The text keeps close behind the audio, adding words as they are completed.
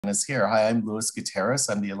Is here. Hi, I'm Luis Gutierrez.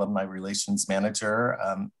 I'm the Alumni Relations Manager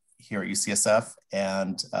here at UCSF.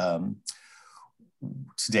 And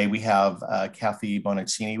today we have Kathy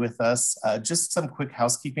Bonacini with us. Just some quick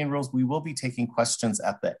housekeeping rules. We will be taking questions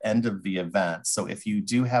at the end of the event. So if you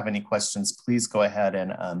do have any questions, please go ahead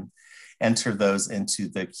and enter those into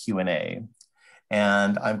the Q&A.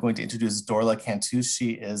 And I'm going to introduce Dorla Cantu.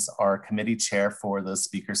 She is our committee chair for the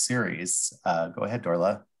speaker series. Go ahead,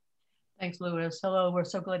 Dorla. Thanks, Louis. Hello, we're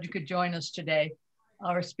so glad you could join us today.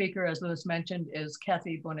 Our speaker, as Louis mentioned, is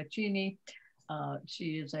Kathy Bonacini.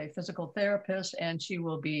 She is a physical therapist, and she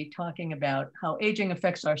will be talking about how aging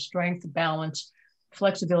affects our strength, balance,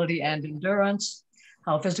 flexibility, and endurance,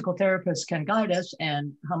 how physical therapists can guide us,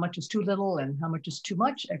 and how much is too little and how much is too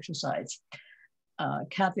much exercise.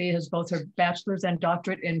 Kathy has both her bachelor's and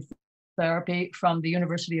doctorate in therapy from the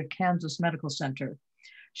University of Kansas Medical Center.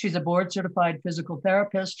 She's a board-certified physical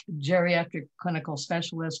therapist, geriatric clinical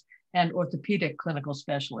specialist, and orthopedic clinical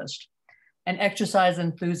specialist. An exercise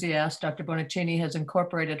enthusiast, Dr. Bonacini has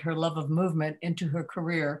incorporated her love of movement into her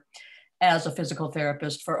career as a physical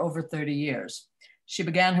therapist for over 30 years. She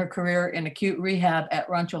began her career in acute rehab at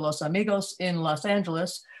Rancho Los Amigos in Los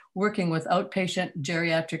Angeles, working with outpatient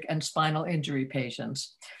geriatric and spinal injury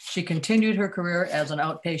patients. She continued her career as an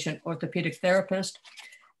outpatient orthopedic therapist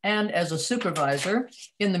and as a supervisor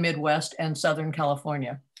in the Midwest and Southern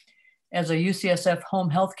California. As a UCSF home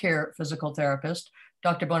healthcare physical therapist,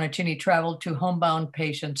 Dr. Bonacini traveled to homebound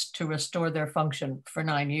patients to restore their function for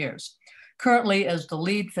 9 years. Currently, as the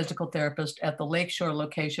lead physical therapist at the Lakeshore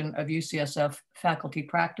location of UCSF faculty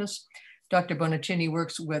practice, Dr. Bonacini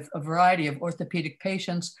works with a variety of orthopedic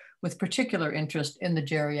patients with particular interest in the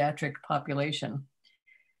geriatric population.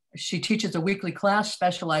 She teaches a weekly class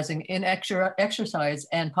specializing in exercise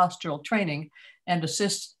and postural training and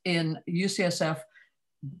assists in UCSF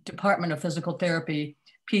Department of Physical Therapy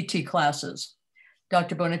PT classes.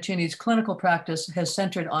 Dr. Bonacini's clinical practice has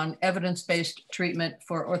centered on evidence-based treatment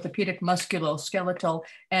for orthopedic musculoskeletal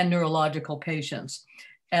and neurological patients.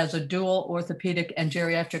 As a dual orthopedic and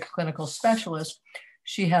geriatric clinical specialist,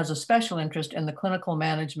 she has a special interest in the clinical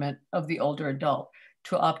management of the older adult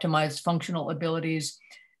to optimize functional abilities,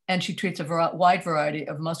 and she treats a wide variety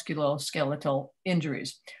of musculoskeletal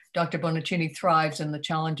injuries. Dr. Bonacini thrives in the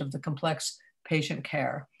challenge of the complex patient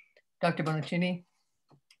care. Dr. Bonacini.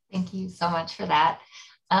 Thank you so much for that.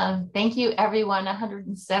 Thank you, everyone,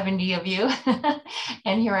 170 of you.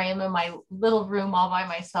 And here I am in my little room all by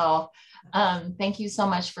myself. Thank you so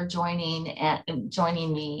much for joining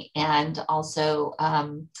me. And also,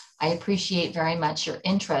 I appreciate very much your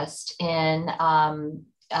interest in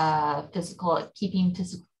keeping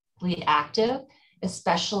physically active,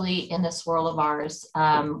 especially in this world of ours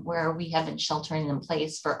where we have been sheltering in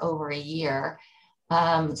place for over a year.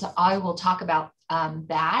 So I will talk about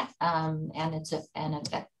that and its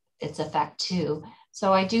effect too.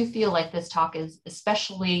 So I do feel like this talk is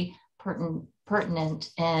especially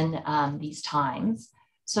pertinent in these times.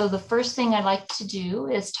 So the first thing I'd like to do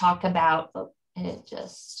is talk about, it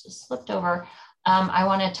just slipped over. I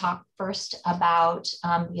want to talk first about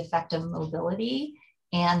the effect of mobility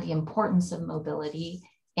and the importance of mobility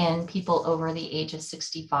in people over the age of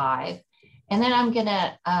 65. And then I'm going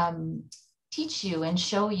to teach you and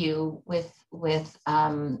show you with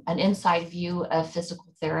an inside view of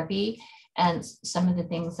physical therapy and some of the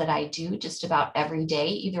things that I do just about every day,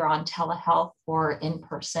 either on telehealth or in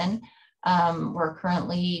person. We're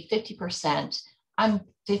currently 50%, I'm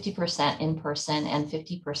 50% in person and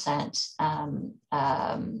 50%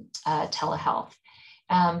 telehealth.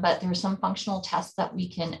 But there's some functional tests that we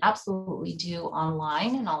can absolutely do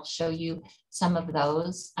online, and I'll show you some of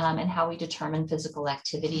those and how we determine physical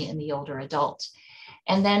activity in the older adult.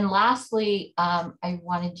 And then lastly, I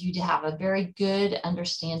wanted you to have a very good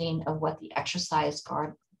understanding of what the exercise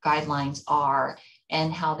guidelines are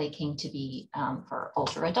and how they came to be for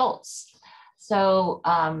older adults. So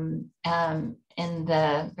in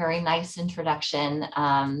the very nice introduction,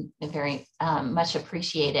 very much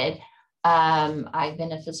appreciated, I've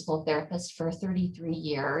been a physical therapist for 33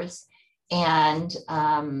 years, and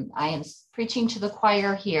I am preaching to the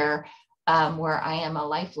choir here, where I am a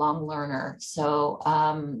lifelong learner. So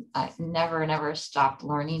I never stopped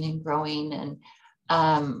learning and growing. And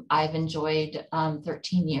I've enjoyed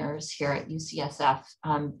 13 years here at UCSF,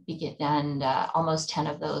 and almost 10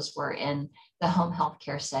 of those were in the home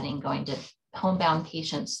healthcare setting, going to homebound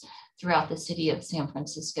patients throughout the city of San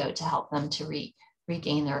Francisco to help them to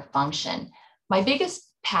regain their function. My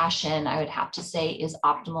biggest passion, I would have to say, is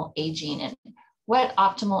optimal aging. And what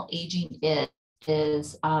optimal aging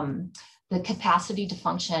is the capacity to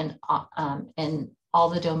function all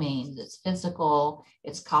the domains. It's physical,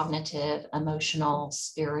 it's cognitive, emotional,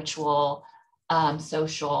 spiritual,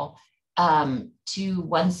 social, to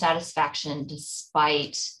one's satisfaction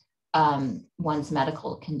despite one's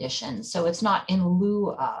medical condition. So it's not in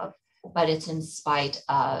lieu of, but it's in spite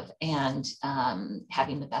of, and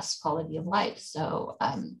having the best quality of life. So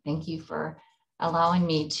thank you for allowing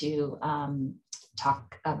me to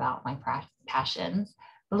talk about my passions.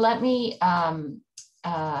 But let me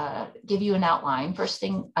give you an outline. First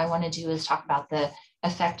thing I want to do is talk about the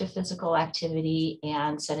effect of physical activity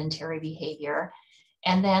and sedentary behavior.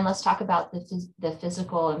 And then let's talk about the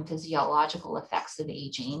physical and physiological effects of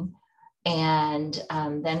aging. And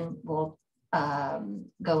then we'll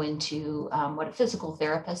go into what a physical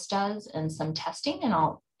therapist does and some testing, and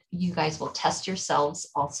you guys will test yourselves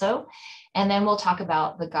also. And then we'll talk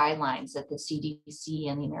about the guidelines that the CDC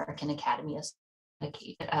and the American Academy of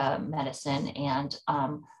Medicine and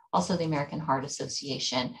also the American Heart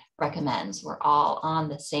Association recommends. We're all on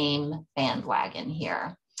the same bandwagon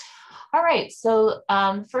here. All right, so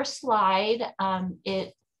first slide,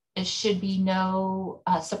 it should be no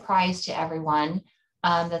surprise to everyone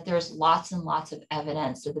that there's lots and lots of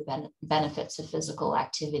evidence of the benefits of physical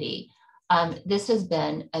activity. This has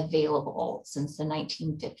been available since the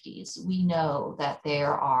 1950s. We know that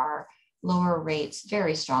there are lower rates,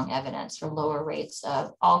 very strong evidence for lower rates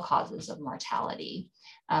of all causes of mortality,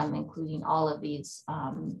 including all of these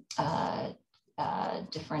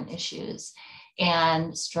different issues,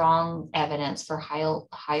 and strong evidence for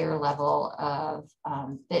higher level of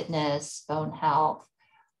fitness, bone health,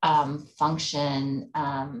 function,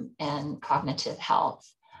 and cognitive health.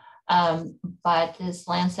 But this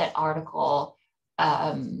Lancet article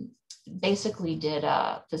basically did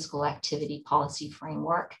a physical activity policy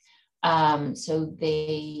framework. So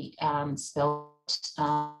they spelled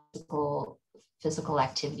physical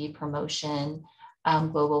activity promotion,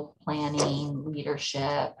 global planning,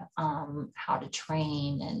 leadership, how to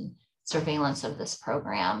train, and surveillance of this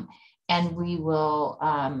program. And we will,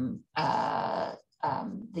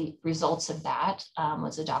 the results of that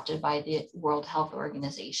was adopted by the World Health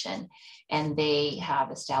Organization, and they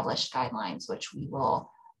have established guidelines, which we will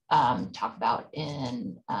talk about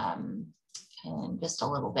in just a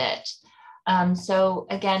little bit. So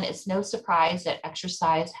again, it's no surprise that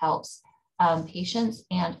exercise helps patients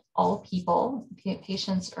and all people,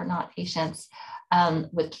 patients or not patients,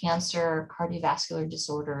 with cancer, cardiovascular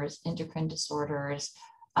disorders, endocrine disorders,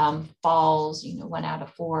 falls. 1 out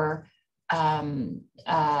of 4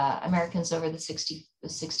 Americans over the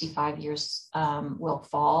 65 years will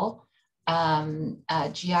fall.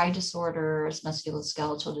 GI disorders,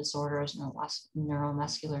 musculoskeletal disorders,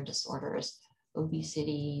 neuromuscular disorders,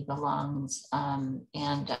 obesity, the lungs,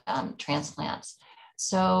 and transplants.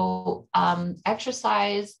 So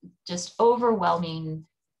exercise, just overwhelming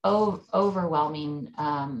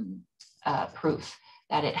proof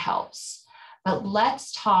that it helps. But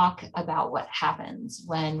let's talk about what happens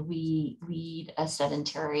when we lead a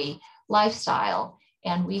sedentary lifestyle.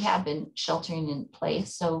 And we have been sheltering in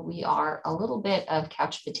place, so we are a little bit of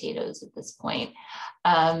couch potatoes at this point,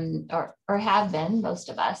 or have been, most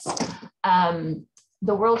of us.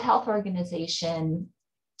 The World Health Organization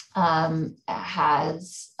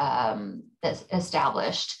has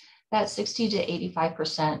established that 60 to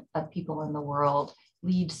 85% of people in the world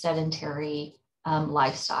lead sedentary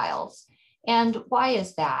lifestyles. And why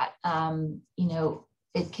is that?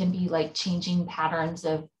 It can be like changing patterns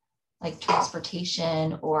of like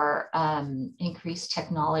transportation or increased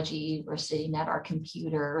technology. We're sitting at our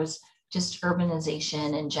computers, just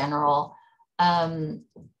urbanization in general. And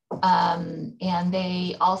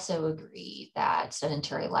they also agree that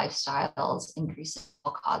sedentary lifestyles increase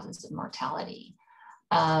all causes of mortality.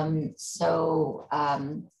 So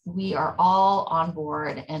we are all on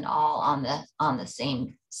board and all on the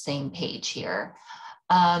same page here.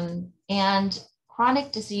 And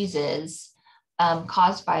chronic diseases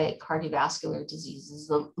caused by cardiovascular diseases,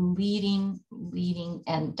 the leading,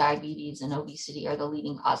 and diabetes and obesity are the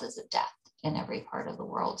leading causes of death in every part of the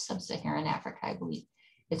world. Sub-Saharan Africa, I believe,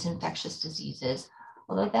 it's infectious diseases,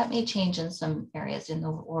 although that may change in some areas in the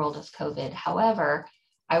world of COVID. However,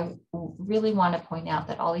 I really want to point out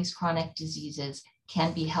that all these chronic diseases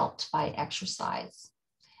can be helped by exercise.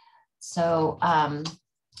 So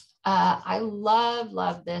I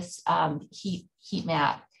love this heat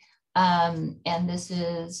map. And this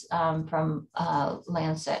is from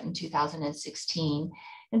Lancet in 2016.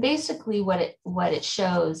 And basically what it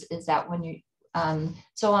shows is that when you,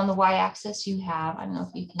 so on the y-axis you have, I don't know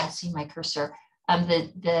if you can see my cursor,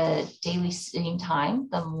 the daily sitting time.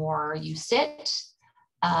 The more you sit,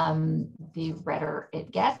 the redder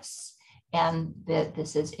it gets. and that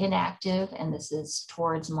this is inactive, and this is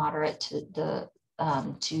towards moderate to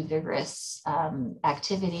vigorous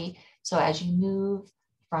activity. So as you move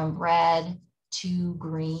from red to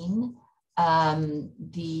green,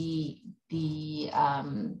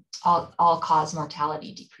 all-cause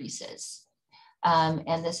mortality decreases.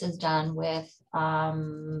 And this is done with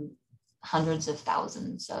hundreds of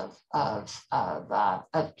thousands of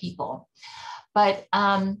people. But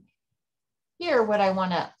here, what I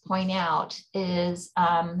want to point out is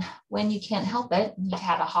when you can't help it, and you've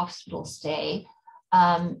had a hospital stay,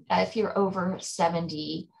 if you're over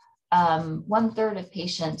 70, 1/3 of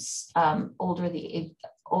patients older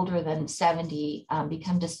than 70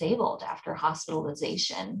 become disabled after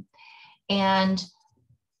hospitalization. And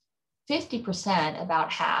 50%,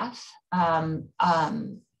 about half,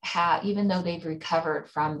 even though they've recovered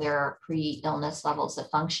from their pre-illness levels of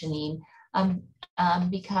functioning, have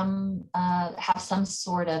some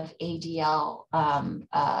sort of ADL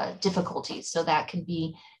difficulties. So that can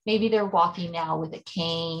be, maybe they're walking now with a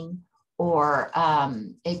cane, or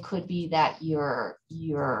it could be that you're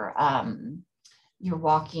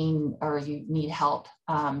walking, or you need help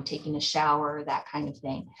taking a shower, that kind of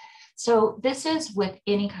thing. So this is with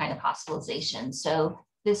any kind of hospitalization. So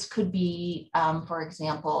this could be, for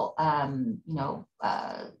example,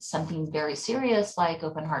 something very serious like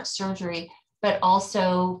open heart surgery, but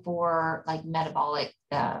also for like metabolic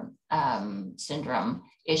syndrome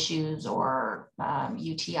issues, or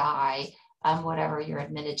UTI, whatever you're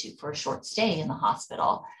admitted to for a short stay in the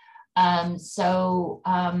hospital.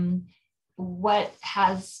 What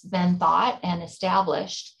has been thought and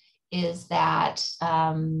established is that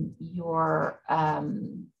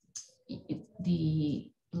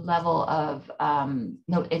the level of,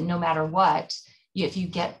 no matter what, if you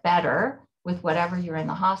get better with whatever you're in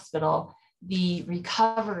the hospital, the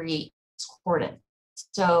recovery is discordant.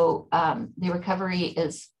 So the recovery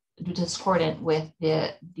is discordant with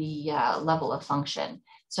the level of function.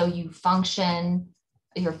 So your function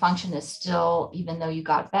is still, even though you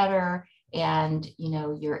got better, and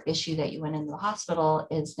your issue that you went into the hospital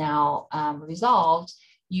is now resolved,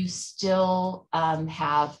 you still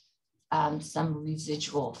have some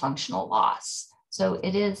residual functional loss. So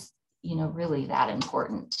it is, really that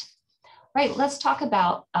important. Right, let's talk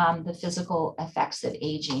about the physical effects of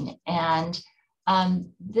aging. And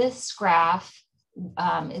this graph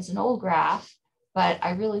is an old graph, but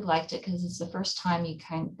I really liked it because it's the first time they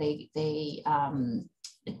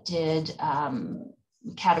did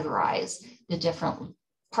categorize the different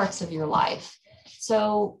parts of your life.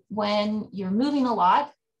 So when you're moving a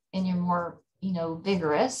lot and you're more,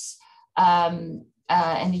 vigorous, and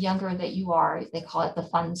the younger that you are, they call it the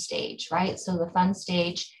fun stage, right? So the fun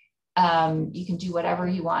stage, you can do whatever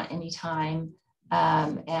you want anytime,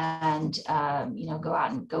 and go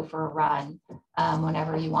out and go for a run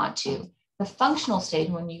whenever you want to. The functional stage,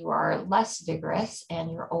 when you are less vigorous and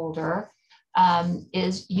you're older,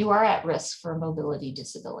 is you are at risk for mobility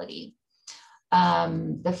disability.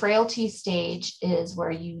 The frailty stage is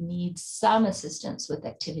where you need some assistance with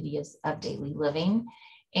activities of daily living.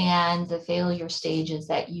 And the failure stage is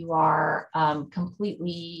that you are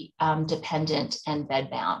completely dependent and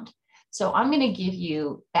bedbound. So I'm going to give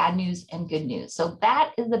you bad news and good news. So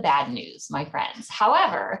that is the bad news, my friends.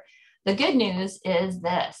 However, the good news is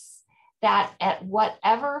this, that at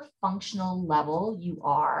whatever functional level you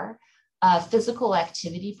are, a physical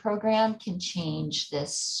activity program can change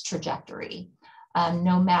this trajectory,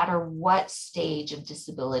 no matter what stage of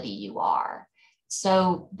disability you are.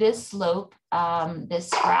 So this slope, this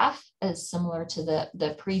graph is similar to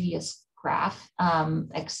the previous graph,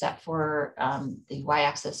 except for the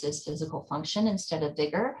y-axis is physical function instead of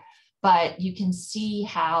vigor, but you can see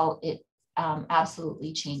how it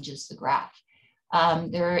absolutely changes the graph.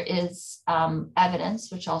 There is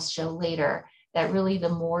evidence, which I'll show later, that really the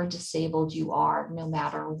more disabled you are, no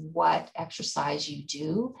matter what exercise you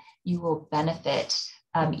do, you will benefit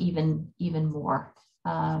even more.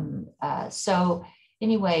 So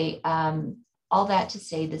anyway, all that to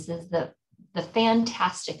say, this is the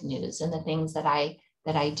fantastic news and the things that I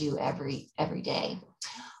do every day.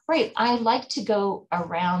 Right, I like to go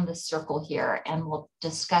around the circle here, and we'll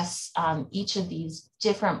discuss each of these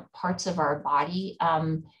different parts of our body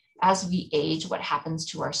as we age, what happens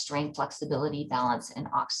to our strength, flexibility, balance, and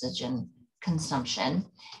oxygen consumption.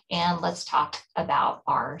 And let's talk about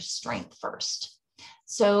our strength first.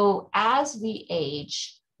 So as we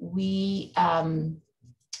age,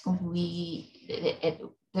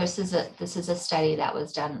 this is a study that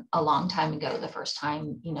was done a long time ago, the first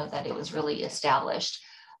time that it was really established,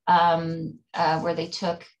 where they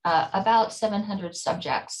took about 700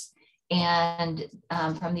 subjects and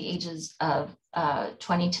from the ages of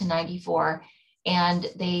 20 to 94. And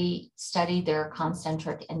they studied their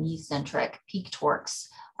concentric and eccentric peak torques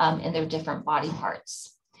in their different body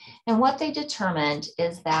parts. And what they determined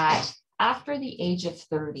is that after the age of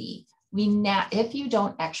 30, if you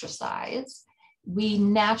don't exercise, we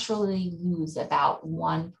naturally lose about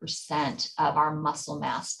 1% of our muscle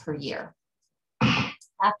mass per year.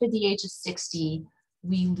 After the age of 60,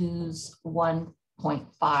 we lose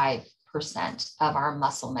 1.5% of our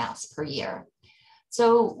muscle mass per year.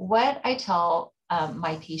 So what I tell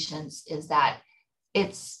my patients is that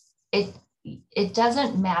it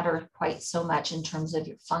doesn't matter quite so much in terms of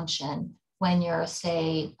your function when you're,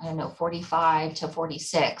 say, I don't know, 45 to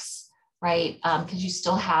 46, right? Because you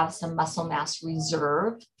still have some muscle mass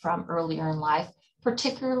reserve from earlier in life,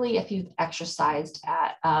 particularly if you've exercised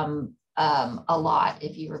at a lot,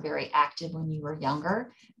 if you were very active when you were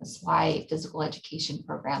younger. That's why physical education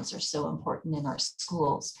programs are so important in our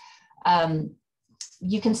schools.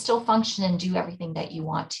 You can still function and do everything that you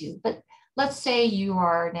want to, but let's say you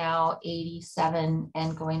are now 87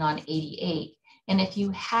 and going on 88. And if you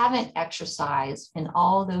haven't exercised in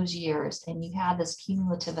all those years and you have this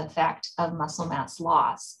cumulative effect of muscle mass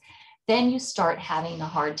loss, then you start having a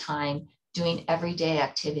hard time doing everyday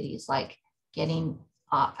activities like getting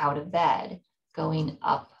out of bed, going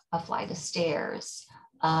up a flight of stairs,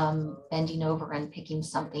 bending over and picking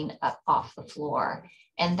something up off the floor.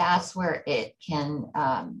 And that's where it can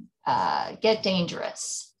get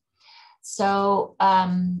dangerous. So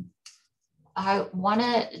I want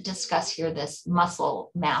to discuss here this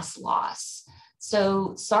muscle mass loss.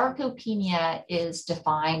 So sarcopenia is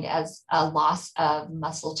defined as a loss of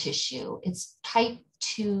muscle tissue. It's type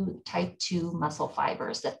 2 muscle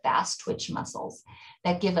fibers, the fast twitch muscles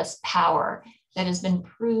that give us power, that has been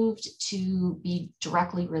proved to be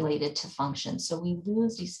directly related to function. So we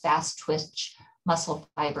lose these fast twitch muscle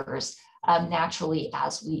fibers naturally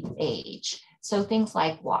as we age. So things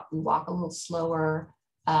like we walk a little slower,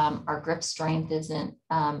 our grip strength isn't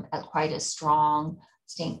quite as strong,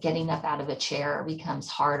 getting up out of a chair becomes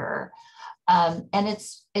harder. And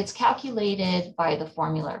it's calculated by the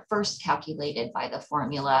formula, first calculated by the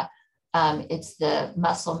formula. It's the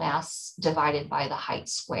muscle mass divided by the height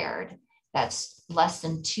squared. That's less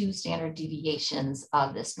than 2 standard deviations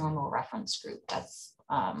of this normal reference group. That's,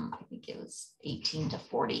 I think it was 18 to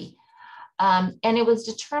 40. And it was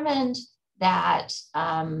determined that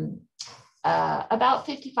about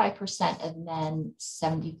 55% of men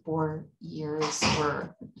 74 years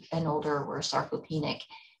and older were sarcopenic,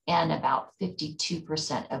 and about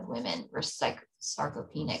 52% of women were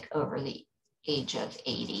sarcopenic over the age of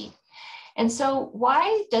 80. And so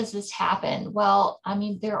why does this happen? Well, I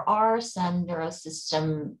mean, there are some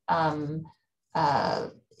neurosystem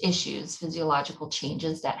issues, physiological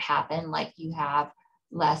changes that happen, like you have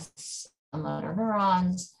less motor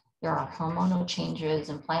neurons, there are hormonal changes,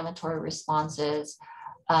 inflammatory responses,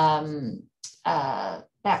 that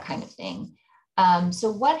kind of thing.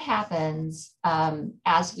 So what happens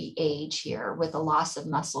as we age here with the loss of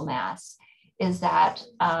muscle mass is that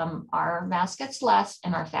our mass gets less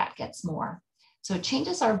and our fat gets more. So it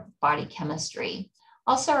changes our body chemistry.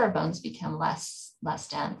 Also, our bones become less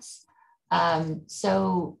dense.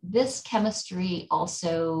 So this chemistry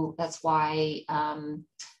also, that's why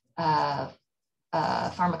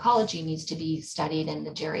pharmacology needs to be studied in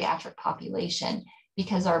the geriatric population,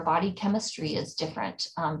 because our body chemistry is different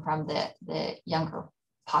from the younger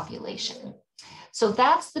population. So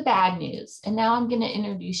that's the bad news. And now I'm going to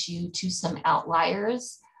introduce you to some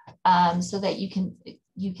outliers so that you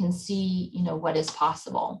can see, what is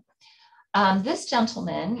possible. This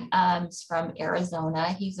gentleman is from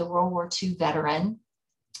Arizona. He's a World War II veteran,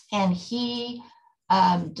 and he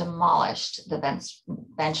demolished the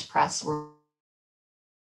bench press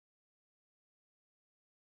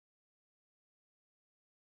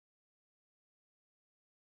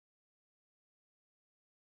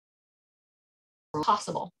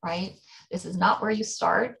possible, right? This is not where you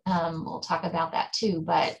start. We'll talk about that too,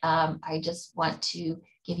 but I just want to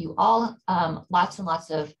give you all lots and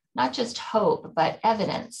lots of not just hope, but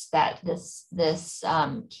evidence that this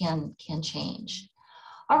can change.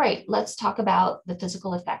 All right, let's talk about the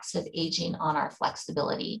physical effects of aging on our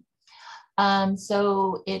flexibility.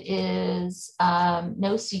 So it is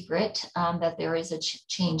no secret that there is a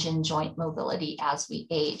change in joint mobility as we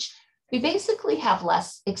age. We basically have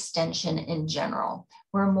less extension in general.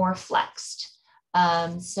 We're more flexed.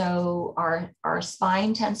 So our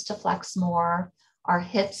spine tends to flex more. Our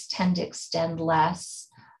hips tend to extend less.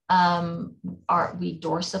 We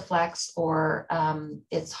dorsiflex, or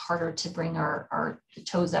it's harder to bring our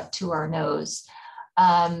toes up to our nose.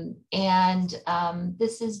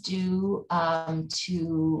 This is due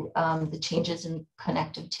to the changes in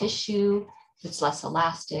connective tissue. It's less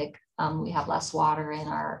elastic. We have less water in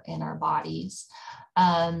our bodies.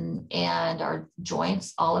 And our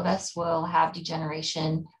joints, all of us will have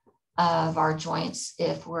degeneration of our joints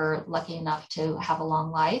if we're lucky enough to have a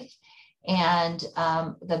long life. And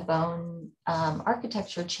the bone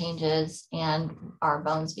architecture changes and our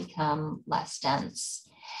bones become less dense.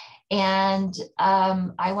 And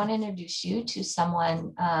I want to introduce you to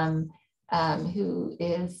someone who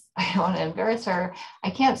is, I don't want to embarrass her. I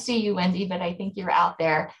can't see you, Wendy, but I think you're out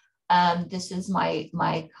there. This is my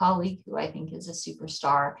colleague who I think is a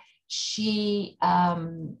superstar. She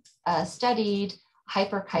studied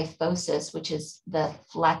hyperkyphosis, which is the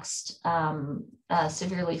flexed,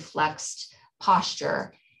 severely flexed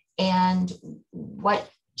posture. And what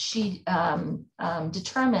she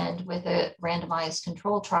determined with a randomized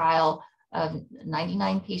control trial of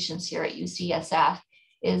 99 patients here at UCSF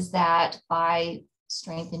is that by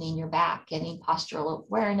strengthening your back, getting postural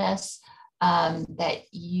awareness, that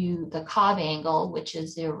the Cobb angle, which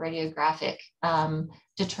is the radiographic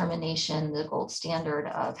determination, the gold standard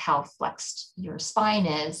of how flexed your spine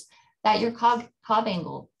is, that your Cobb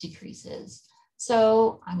angle decreases.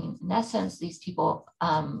 So, I mean, in essence, these people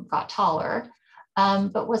got taller.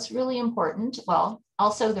 But what's really important, well,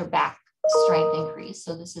 also their back strength increased.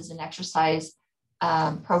 So this is an exercise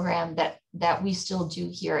program that we still do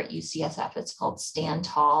here at UCSF. It's called Stand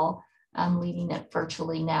Tall. I'm leading it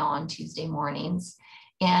virtually now on Tuesday mornings.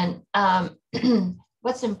 And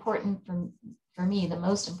what's important for me, the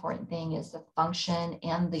most important thing is the function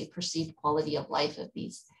and the perceived quality of life of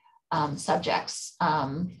these subjects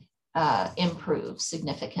improve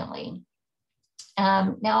significantly.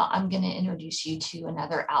 Now I'm going to introduce you to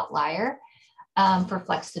another outlier for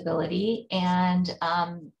flexibility. And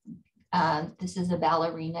this is a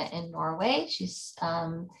ballerina in Norway. She's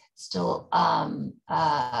still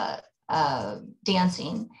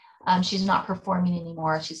dancing. She's not performing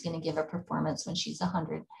anymore. She's going to give a performance when she's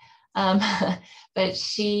 100. But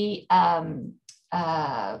she began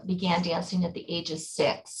dancing at the age of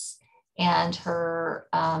 6. And her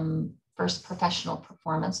first professional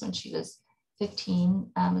performance when she was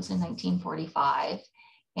 15 was in 1945.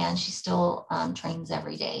 And she still trains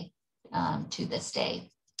every day to this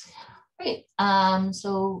day. Great.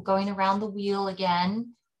 So going around the wheel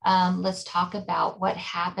again, let's talk about what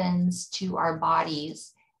happens to our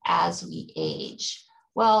bodies as we age.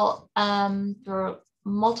 Well, there are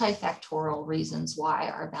multifactorial reasons why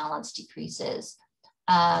our balance decreases.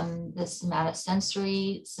 The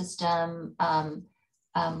somatosensory system,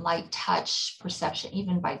 light, touch, perception,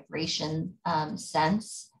 even vibration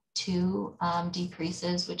sense too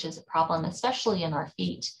decreases, which is a problem, especially in our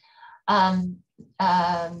feet.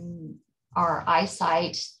 Our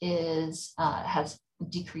eyesight has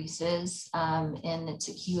decreases in its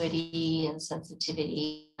acuity and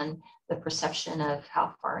sensitivity and the perception of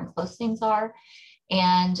how far and close things are.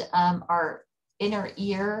 And our inner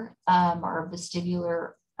ear, our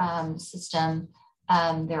vestibular system,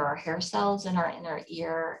 there are hair cells in our inner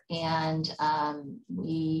ear, and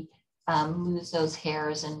we lose those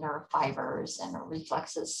hairs and nerve fibers, and our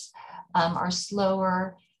reflexes are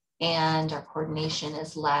slower, and our coordination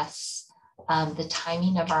is less. The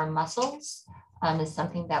timing of our muscles is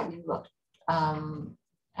something that we look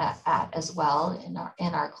at as well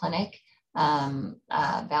in our clinic,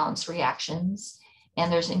 balance reactions,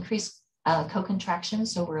 and there's increased co-contraction,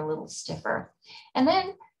 so we're a little stiffer. And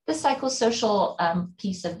then the psychosocial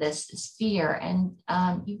piece of this is fear, and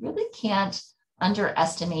you really can't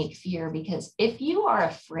underestimate fear, because if you are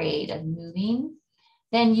afraid of moving,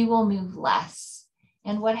 then you will move less.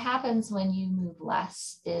 And what happens when you move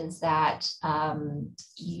less is that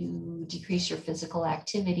you decrease your physical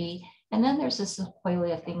activity. And then there's a sequelae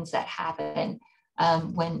of things that happen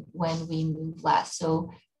when we move less. So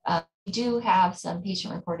we do have some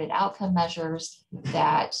patient-reported outcome measures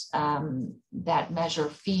that measure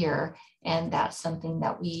fear, and that's something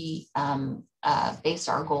that we base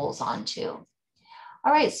our goals on too.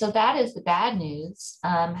 All right, so that is the bad news.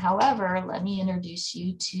 However, let me introduce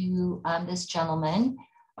you to this gentleman.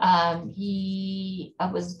 He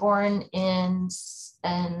was born in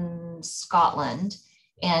Scotland,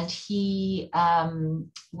 and he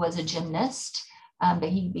was a gymnast, but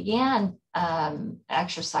he began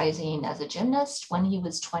exercising as a gymnast when he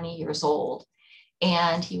was 20 years old.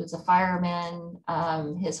 And he was a fireman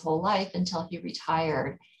his whole life until he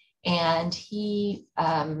retired. And he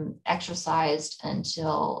exercised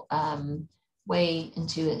until way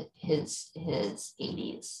into his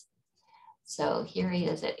 80s. So here he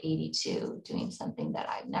is at 82 doing something that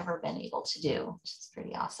I've never been able to do, which is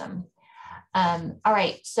pretty awesome. All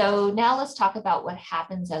right, so now let's talk about what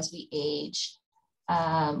happens as we age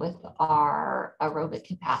with our aerobic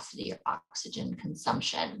capacity or oxygen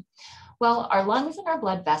consumption. Well, our lungs and our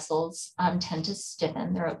blood vessels tend to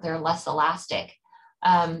stiffen. They're less elastic.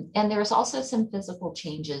 And there's also some physical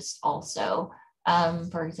changes also.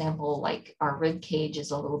 For example, like our rib cage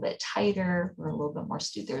is a little bit tighter. We're a little bit more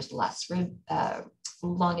there's less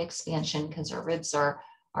lung expansion because our ribs are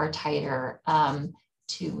tighter.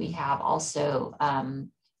 We have also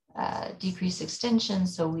decreased extension,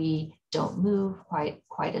 so we don't move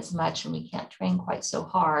quite as much and we can't train quite so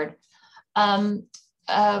hard.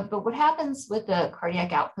 But what happens with the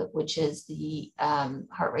cardiac output, which is the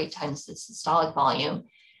heart rate times the systolic volume,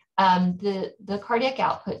 the cardiac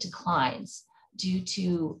output declines due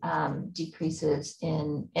to decreases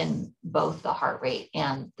in both the heart rate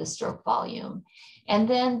and the stroke volume. And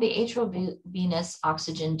then the atrial venous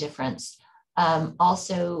oxygen difference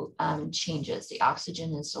also changes. The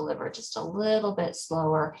oxygen is delivered just a little bit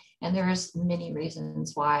slower, and there's many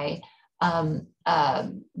reasons why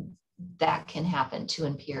that can happen to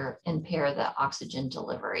impair the oxygen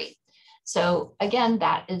delivery. So again,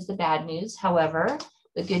 that is the bad news. However,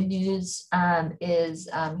 the good news is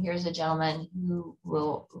here's a gentleman who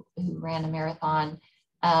ran a marathon,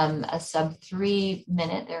 a sub-3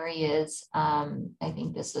 minute. There he is. I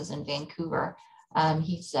think this was in Vancouver.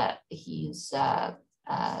 He's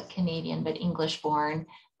Canadian but English-born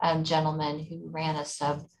gentleman who ran a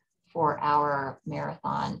sub-4 hour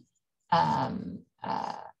marathon.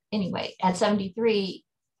 Anyway, at 73,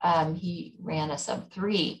 he ran a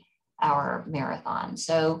sub-3 hour marathon.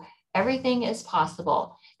 So everything is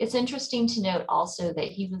possible. It's interesting to note also that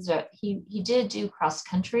he did do cross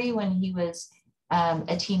country when he was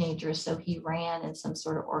a teenager. So he ran in some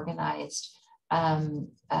sort of organized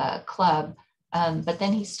club, but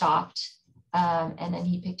then he stopped, and then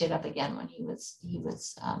he picked it up again when he was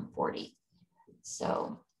 40.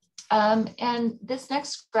 So, and this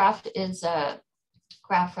next graph is a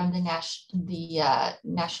graph from the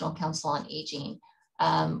National Council on Aging.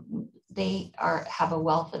 They have a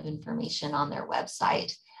wealth of information on their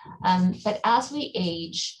website. But as we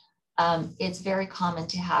age, it's very common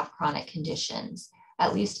to have chronic conditions.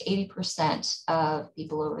 At least 80% of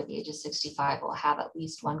people over the age of 65 will have at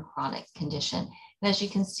least one chronic condition. And as you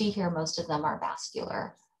can see here, most of them are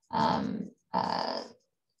vascular.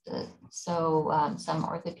 Some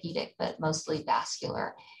orthopedic, but mostly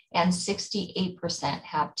vascular. And 68%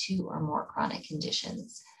 have 2 or more chronic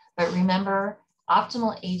conditions. But remember,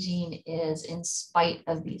 optimal aging is in spite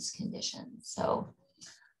of these conditions. So,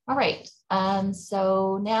 all right.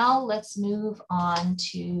 So now let's move on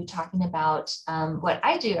to talking about what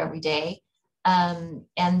I do every day. And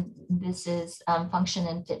this is function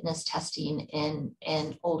and fitness testing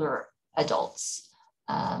in older adults.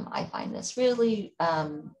 I find this really,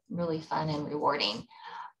 really fun and rewarding.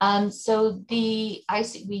 So we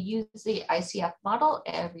use the ICF model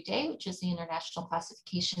every day, which is the International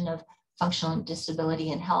Classification of Functional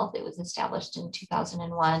Disability and Health. It was established in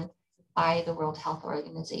 2001 by the World Health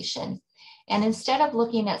Organization. And instead of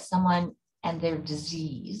looking at someone and their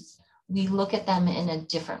disease, we look at them in a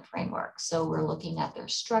different framework. So we're looking at their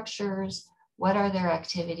structures, what are their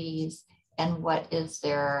activities, and what is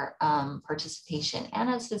their participation. And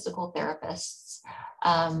as physical therapists,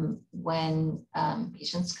 when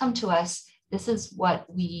patients come to us, this is what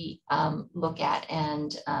we look at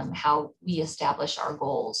and how we establish our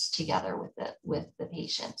goals together with the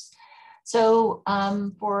patients. So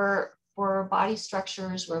for body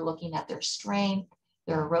structures, we're looking at their strength,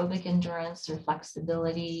 their aerobic endurance, their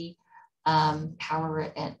flexibility,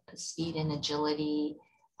 power and speed and agility,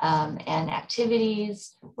 and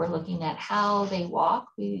activities. We're looking at how they walk.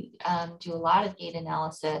 We do a lot of gait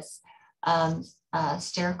analysis,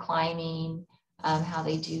 stair climbing, how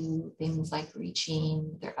they do things like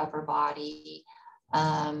reaching their upper body,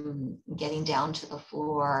 getting down to the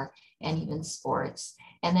floor, and even sports.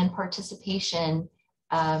 And then participation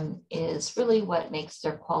is really what makes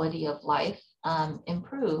their quality of life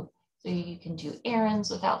improve. So you can do errands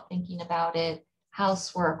without thinking about it,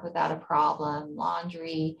 housework without a problem,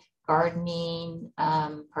 laundry, gardening,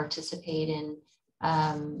 participate in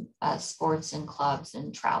sports and clubs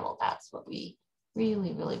and travel. That's what we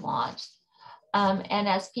really, really want. And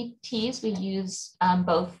as PTs, we use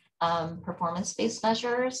both performance-based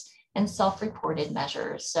measures and self-reported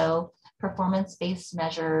measures. So performance-based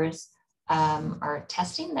measures are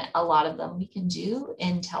testing that a lot of them we can do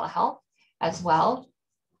in telehealth as well.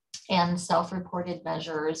 And self-reported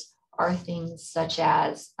measures are things such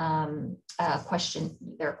as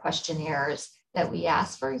there are questionnaires that we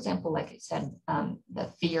ask, for example, like I said,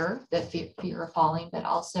 the fear of falling, but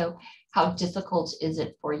also how difficult is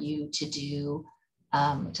it for you to do,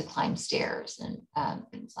 to climb stairs and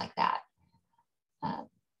things like that.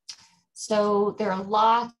 So there are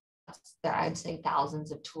lots, I'd say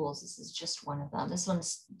thousands of tools. This is just one of them. This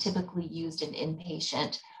one's typically used in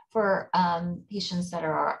inpatient for patients that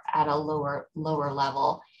are at a lower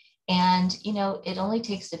level. And, you know, it only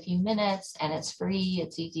takes a few minutes and it's free,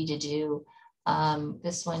 it's easy to do.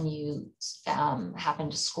 This one you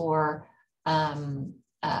happen to score 0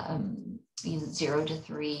 to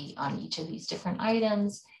 3 on each of these different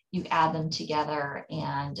items. You add them together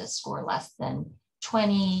and a score less than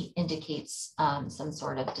 20 indicates some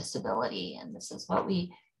sort of disability. And this is what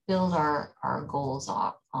we build our goals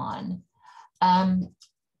on.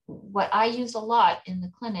 What I use a lot in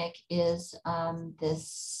the clinic is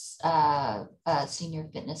this senior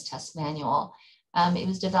fitness test manual. It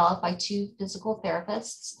was developed by 2 physical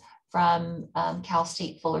therapists from Cal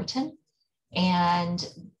State Fullerton, and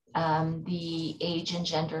the age and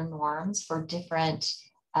gender norms for different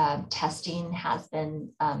testing has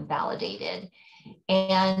been validated.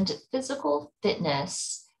 And physical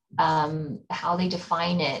fitness, how they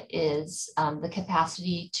define it is the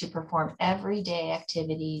capacity to perform everyday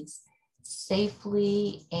activities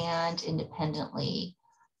safely and independently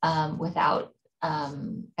without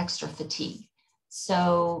extra fatigue.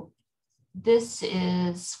 So this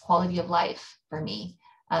is quality of life for me.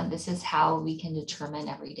 This is how we can determine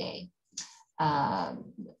every day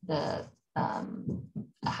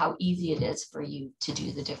how easy it is for you to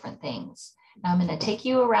do the different things. Now I'm going to take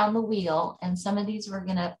you around the wheel, and some of these we're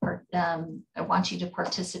going to, I want you to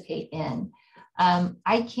participate in.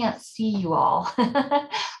 I can't see you all.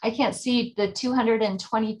 I can't see the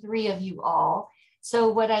 223 of you all. So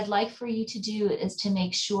what I'd like for you to do is to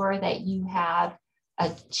make sure that you have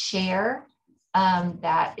a chair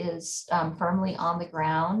that is firmly on the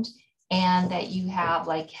ground, and that you have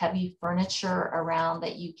like heavy furniture around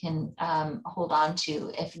that you can hold on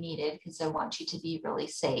to if needed, because I want you to be really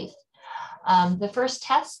safe. The first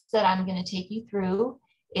test that I'm going to take you through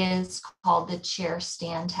is called the chair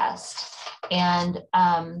stand test. And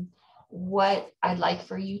what I'd like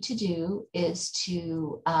for you to do is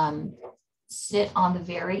to sit on the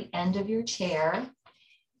very end of your chair.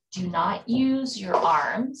 Do not use your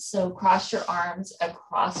arms. So cross your arms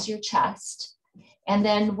across your chest. And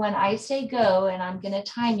then when I say go, and I'm going to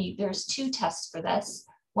time you, there's 2 tests for this.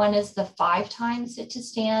 One is the 5 times sit to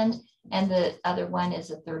stand, and the other one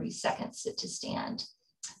is a 30-second sit to stand.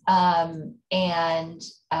 I'm going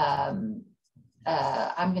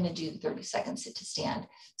to do the 30-second sit to stand.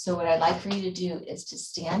 So what I'd like for you to do is to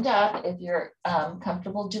stand up if you're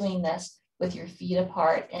comfortable doing this with your feet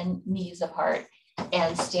apart and knees apart,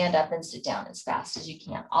 and stand up and sit down as fast as you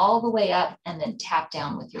can, all the way up, and then tap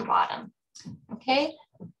down with your bottom. Okay,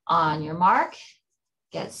 on your mark,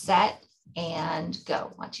 get set, and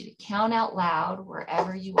go. I want you to count out loud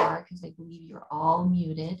wherever you are, because I believe you're all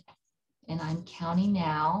muted. And I'm counting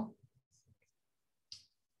now.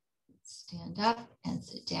 Stand up and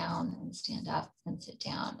sit down, and stand up and sit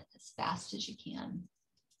down as fast as you can.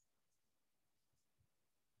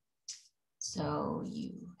 So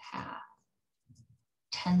you have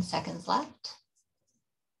 10 seconds left.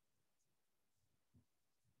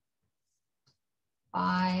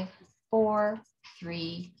 5, 4,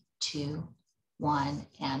 3, 2, 1,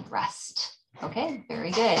 and rest. Okay,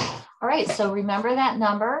 very good. All right, so remember that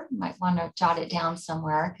number. You might want to jot it down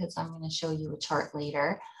somewhere, because I'm going to show you a chart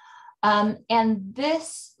later. And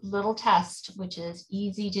this little test, which is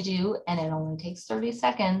easy to do, and it only takes 30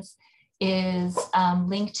 seconds, is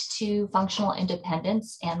linked to functional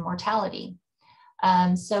independence and mortality.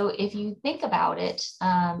 So if you think about it,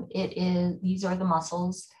 these are the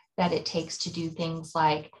muscles that it takes to do things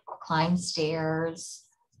like climb stairs,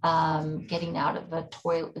 getting out of a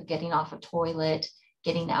toilet, getting off a toilet,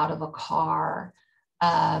 getting out of a car.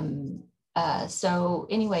 So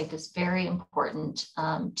anyway, this is very important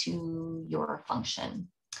to your function.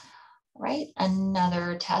 All right,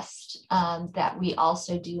 another test that we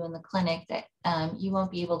also do in the clinic that you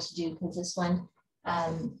won't be able to do, because this one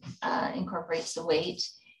incorporates the weight,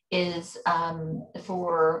 is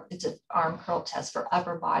it's an arm curl test for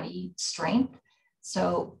upper body strength.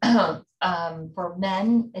 So for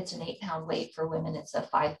men, it's an 8-pound weight. For women, it's a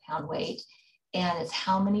 5-pound weight. And it's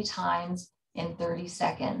how many times in 30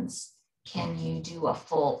 seconds can you do a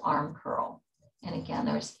full arm curl? And again,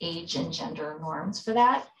 there's age and gender norms for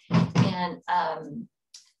that. And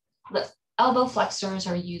the elbow flexors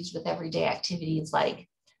are used with everyday activities like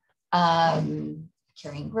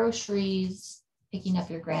carrying groceries, picking up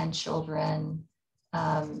your grandchildren,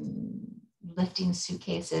 lifting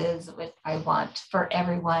suitcases, which I want for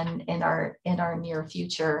everyone in our near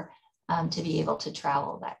future to be able to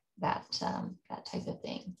travel, that type of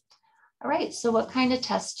thing. All right, so what kind of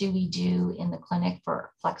tests do we do in the clinic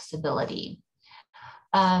for flexibility?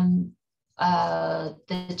 The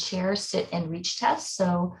chair, sit, and reach test.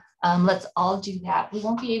 So let's all do that. We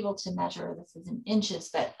won't be able to measure this is in inches,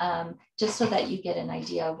 but just so that you get an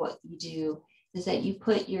idea of what you do is that you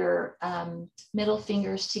put your middle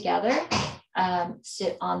fingers together,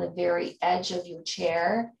 sit on the very edge of your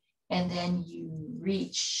chair, and then you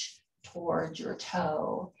reach towards your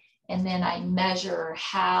toe. And then I measure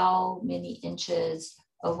how many inches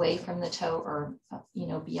away from the toe or,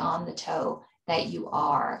 beyond the toe that you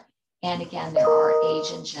are. And again, there are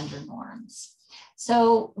age and gender norms.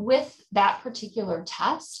 So with that particular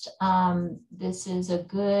test, this is a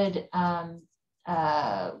good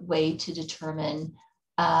way to determine,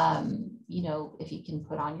 if you can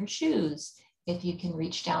put on your shoes, if you can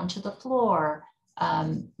reach down to the floor,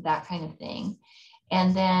 that kind of thing.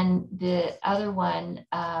 And then the other one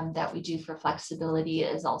that we do for flexibility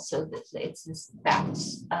is also this back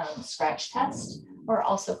scratch test, or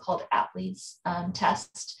also called Athlete's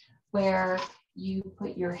test, where you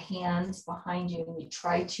put your hands behind you and you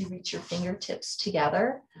try to reach your fingertips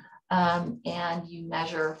together, and you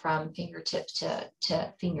measure from fingertip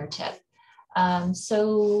to fingertip.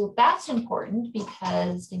 So that's important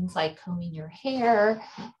because things like combing your hair,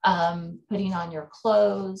 putting on your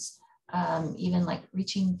clothes, even like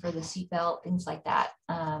reaching for the seatbelt, things like that,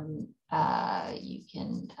 you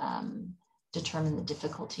can determine the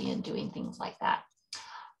difficulty in doing things like that.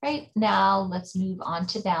 Right, now let's move on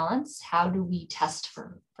to balance. How do we test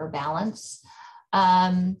for balance?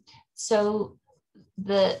 So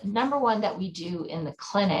the number one that we do in the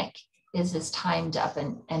clinic is this timed up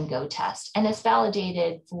and go test. And it's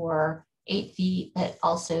validated for 8 feet, but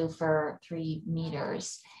also for 3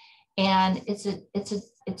 meters. And it's a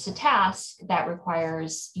task that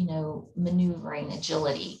requires, maneuvering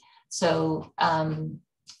agility. So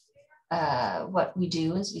what we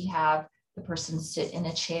do is we have the person sit in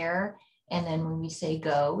a chair, and then when we say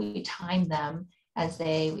go, we time them as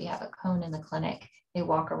we have a cone in the clinic. They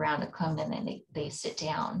walk around a cone and then they sit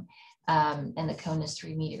down, and the cone is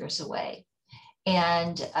 3 meters away.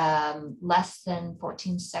 And less than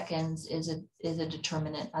 14 seconds is a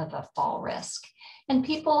determinant of a fall risk. And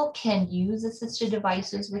people can use assisted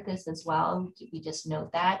devices with this as well. We just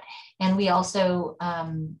note that. And we also,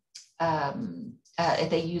 if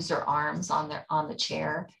they use their arms on the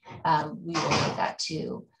chair, we will note that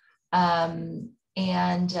too.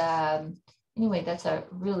 Anyway, that's a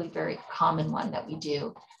really very common one that we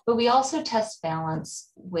do. But we also test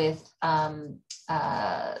balance with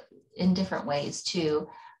in different ways too.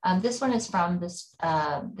 This one is from the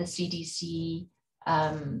CDC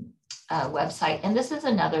website, and this is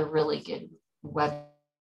another really good web.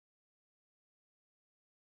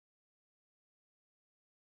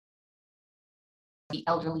 The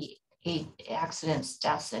Elderly Accidents,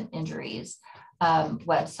 Deaths, and Injuries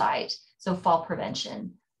website, so fall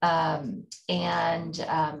prevention.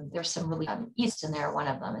 There's some really east in there. One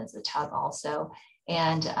of them is a tug also,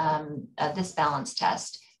 and this balance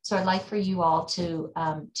test. So I'd like for you all to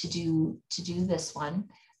do this one.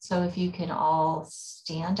 So if you can all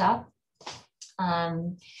stand up.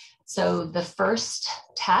 So the first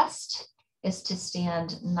test is to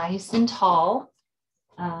stand nice and tall,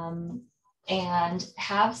 and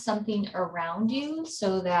have something around you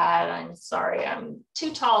so that, I'm sorry, I'm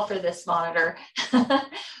too tall for this monitor,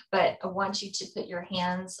 but I want you to put your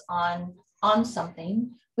hands on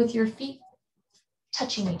something with your feet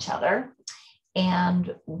touching each other,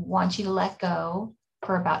 and want you to let go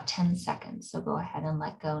for about 10 seconds. So go ahead and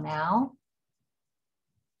let go now.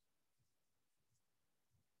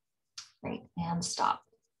 Great, and stop.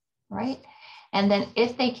 All right. And then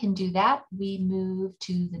if they can do that, we move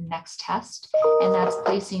to the next test, and that's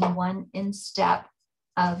placing one instep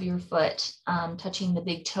of your foot, touching the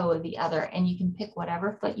big toe of the other, and you can pick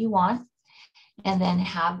whatever foot you want, and then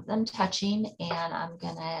have them touching. And I'm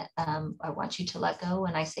gonna, I want you to let go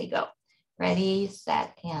when I say go. Ready,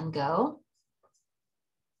 set, and go.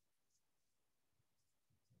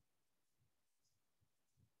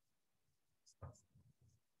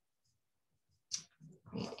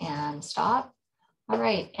 Great, and stop. All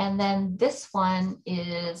right, and then this one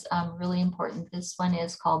is really important. This one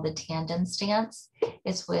is called the tandem stance.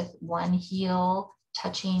 It's with one heel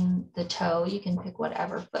touching the toe. You can pick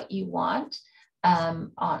whatever foot you want,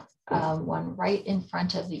 on one right in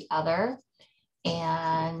front of the other.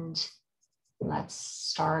 And let's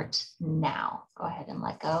start now. Go ahead and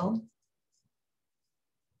let go.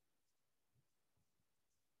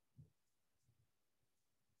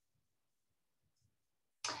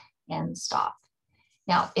 And stop.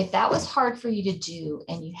 Now, if that was hard for you to do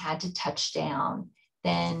and you had to touch down,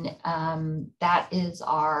 then that is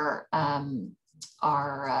our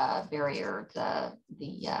barrier, the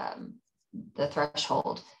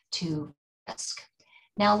threshold to risk.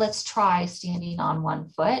 Now let's try standing on one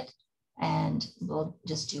foot, and we'll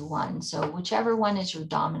just do one. So whichever one is your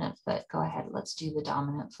dominant foot, go ahead. Let's do the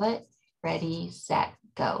dominant foot. Ready, set,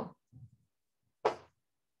 go.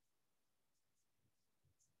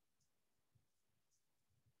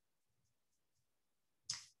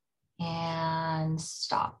 And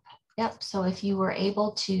stop. Yep. So if you were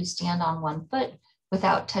able to stand on one foot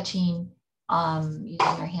without touching, using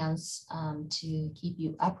your hands to keep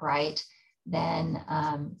you upright, then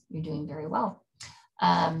you're doing very well.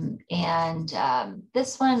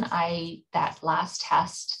 This one, that last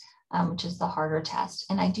test, which is the harder test,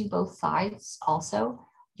 and I do both sides also.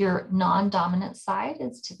 Your non-dominant side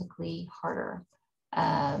is typically harder.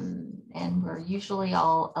 And we're usually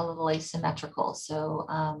all a little asymmetrical. So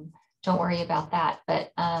don't worry about that.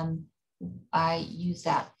 But I use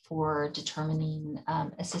that for determining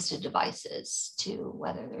assisted devices too,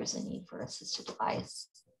 whether there's a need for assisted device.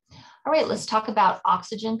 All right, let's talk about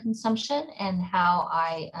oxygen consumption and how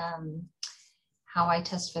I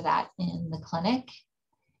test for that in the clinic.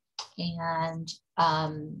 And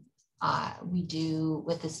we do,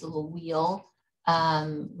 with this little wheel,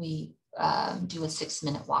 we do a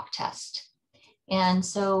 6-minute walk test. And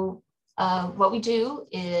so what we do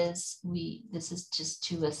is this is just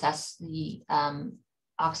to assess the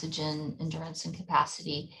oxygen endurance and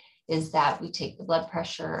capacity, is that we take the blood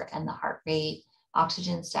pressure and the heart rate,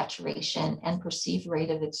 oxygen saturation, and perceived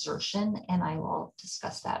rate of exertion. And I will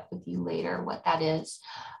discuss that with you later, what that is.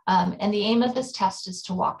 And the aim of this test is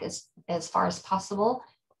to walk as far as possible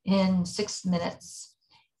in 6 minutes.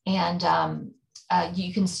 And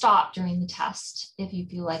you can stop during the test if you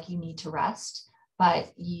feel like you need to rest,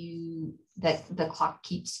 but the clock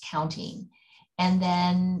keeps counting. And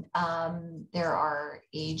then there are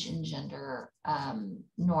age and gender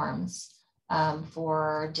norms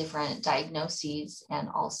for different diagnoses, and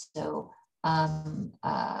also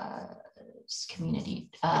community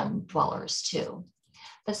dwellers too.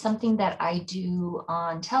 But something that I do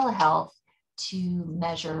on telehealth to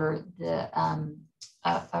measure the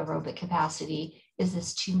aerobic capacity is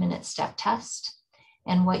this 2-minute step test.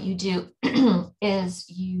 And what you do is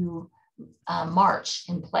you march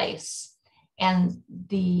in place, and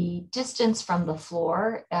the distance from the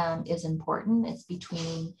floor is important. It's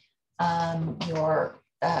between your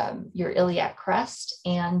iliac crest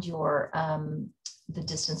and the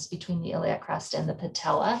distance between the iliac crest and the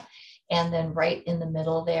patella. And then right in the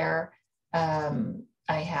middle there, I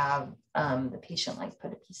have the patient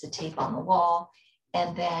put a piece of tape on the wall,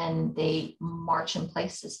 and then they march in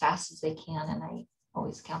place as fast as they can. And I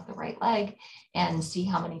always count the right leg and see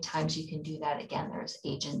how many times you can do that. Again, there's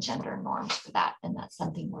age and gender norms for that. And that's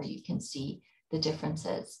something where you can see the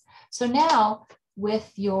differences. So now with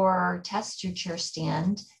your test, your chair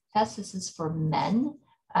stand test, this is for men.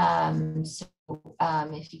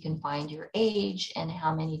 If you can find your age and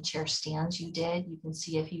how many chair stands you did, you can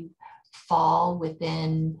see if you fall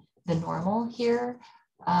within the normal here,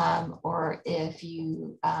 or if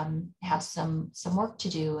you have some work to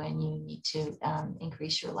do and you need to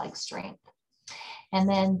increase your leg strength. And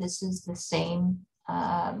then this is the same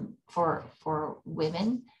for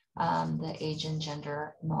women, the age and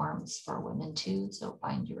gender norms for women too. So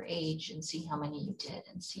find your age and see how many you did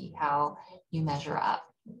and see how you measure up,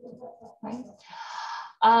 right?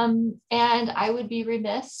 And I would be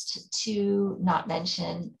remiss to not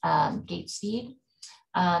mention gait speed.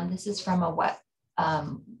 This is from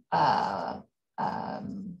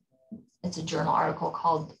it's a journal article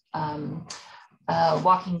called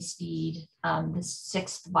Walking Speed, the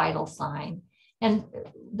 6th vital sign. And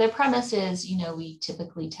the premise is, we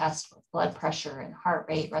typically test blood pressure and heart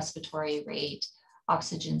rate, respiratory rate,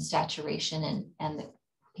 oxygen saturation, and the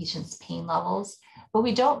patient's pain levels, but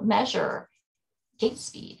we don't measure gait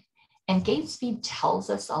speed. And gait speed tells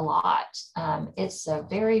us a lot. It's a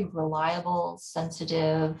very reliable,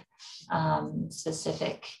 sensitive,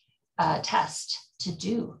 specific test to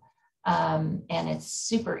do. And it's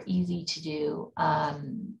super easy to do.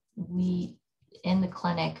 In the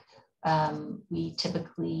clinic, we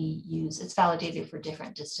typically use, it's validated for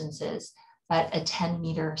different distances, but a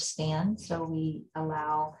 10-meter span. So we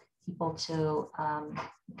allow people to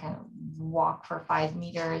kind of walk for 5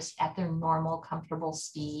 meters at their normal, comfortable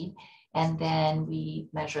speed. And then we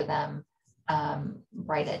measure them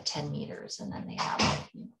right at 10 meters, and then they have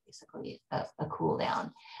basically a cool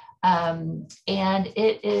down. And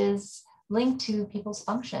it is linked to people's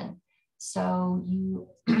function. So you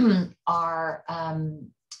are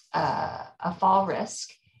a fall risk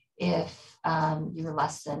if you're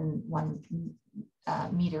less than 1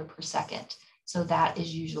 meter per second. So that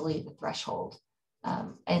is usually the threshold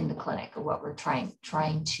in the clinic of what we're trying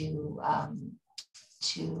to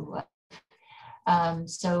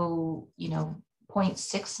so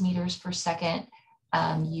 0.6 meters per second.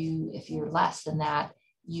 If you're less than that,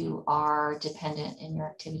 you are dependent in your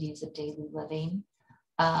activities of daily living,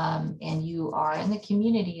 and you are in the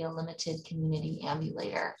community, a limited community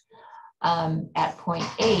ambulator. At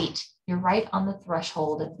 0.8, you're right on the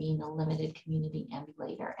threshold of being a limited community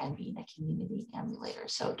ambulator and being a community ambulator.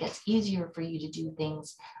 So it gets easier for you to do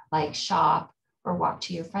things like shop or walk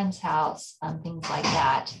to your friend's house, things like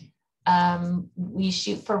that. We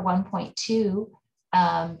shoot for 1.2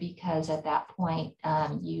 because at that point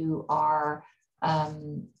you are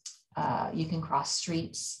you can cross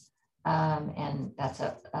streets, and that's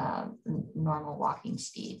a normal walking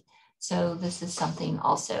speed. So this is something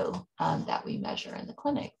also that we measure in the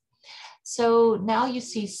clinic. So now you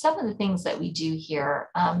see some of the things that we do here,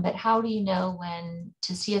 but how do you know when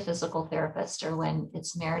to see a physical therapist or when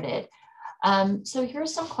it's merited? So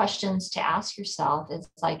here's some questions to ask yourself. It's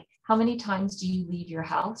like, how many times do you leave your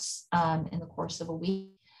house in the course of a week?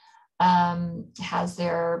 Has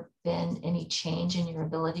there been any change in your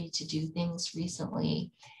ability to do things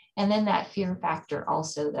recently? And then that fear factor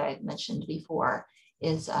also that I've mentioned before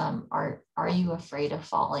is, are you afraid of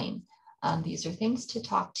falling? These are things to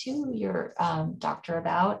talk to your doctor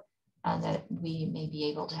about that we may be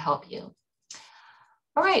able to help you.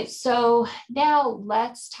 All right, so now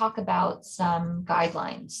let's talk about some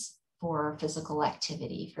guidelines for physical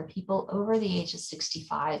activity for people over the age of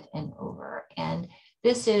 65 and over. And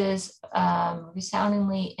this is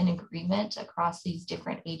resoundingly in agreement across these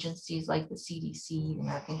different agencies like the CDC, the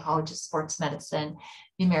American College of Sports Medicine,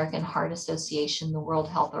 the American Heart Association, the World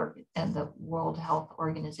Health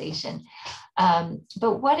Organization.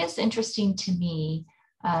 But what is interesting to me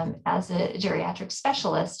as a geriatric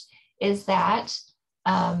specialist is that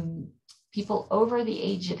people over the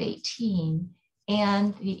age of 18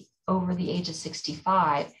 and over the age of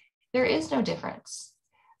 65, there is no difference.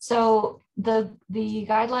 So the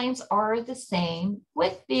guidelines are the same,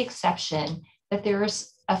 with the exception that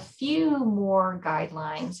there's a few more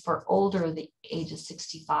guidelines for older the age of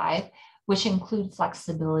 65, which include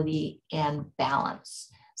flexibility and balance.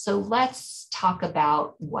 So let's talk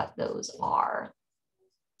about what those are.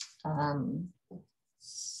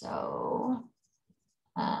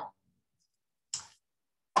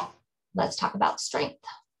 Let's talk about strength.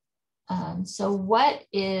 So what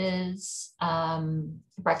is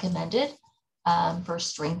recommended for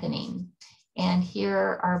strengthening? And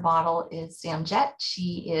here our model is Samjet.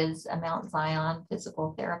 She is a Mount Zion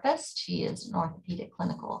physical therapist. She is an orthopedic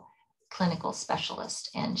clinical specialist,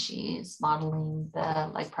 and she's modeling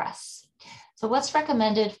the leg press. So what's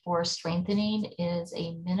recommended for strengthening is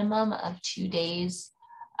a minimum of 2 days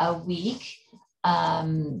a week,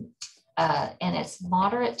 and it's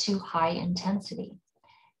moderate to high intensity.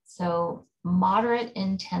 So moderate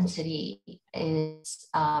intensity is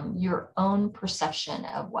your own perception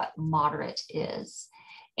of what moderate is,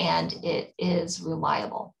 and it is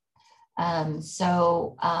reliable.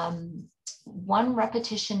 1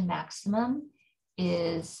 repetition maximum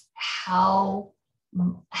is how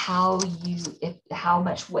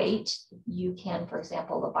much weight you can, for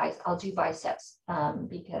example, I'll do biceps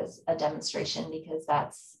because a demonstration, because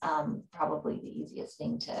that's probably the easiest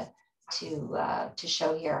thing to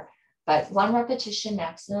show here. But 1 repetition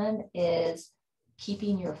maximum is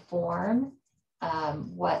keeping your form,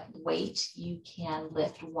 what weight you can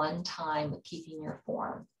lift 1 time with keeping your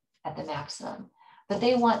form at the maximum. But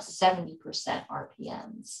they want 70%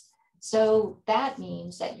 RPMs. So that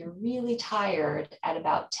means that you're really tired at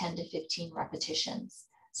about 10 to 15 repetitions.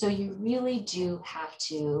 So you really do have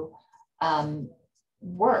to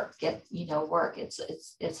work.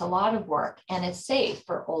 It's a lot of work, and it's safe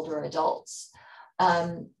for older adults.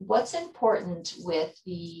 What's important with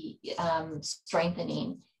the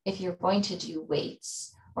strengthening, if you're going to do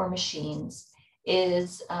weights or machines,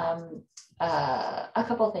 is a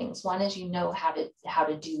couple of things. One is how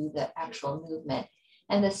to do the actual movement.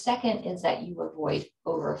 And the second is that you avoid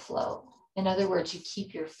overflow. In other words, you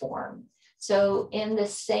keep your form. So in the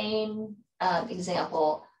same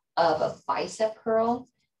example of a bicep curl,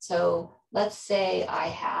 so let's say I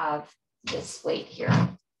have this weight here,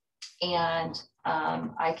 and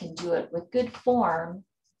I can do it with good form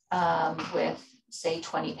with, say,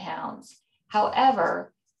 20 pounds.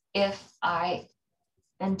 However, if I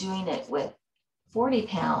am doing it with 40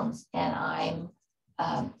 pounds and I'm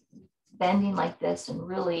bending like this and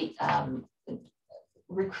really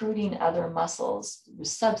recruiting other muscles,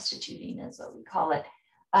 substituting is what we call it,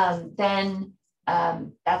 then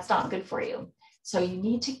that's not good for you. So you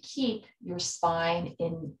need to keep your spine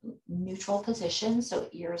in neutral position. So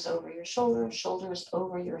ears over your shoulders, shoulders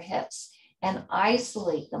over your hips, and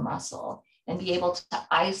isolate the muscle and be able to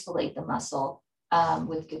isolate the muscle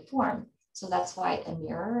with good form. So that's why a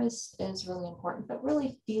mirror is really important, but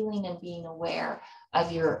really feeling and being aware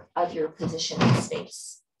of your position in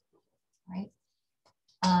space, right?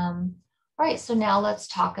 All right, so now let's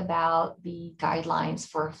talk about the guidelines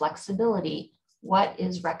for flexibility. What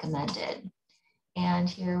is recommended? And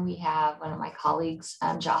here we have one of my colleagues,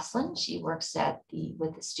 Jocelyn. She works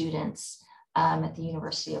with the students at the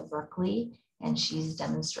University of Berkeley, and she's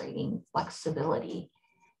demonstrating flexibility.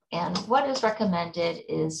 And what is recommended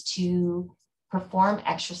is to perform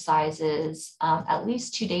exercises at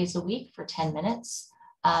least 2 days a week for 10 minutes.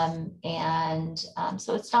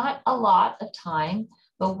 So it's not a lot of time,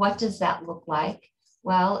 but what does that look like?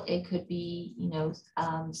 Well, it could be,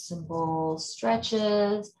 simple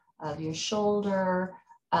stretches of your shoulder,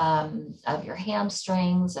 of your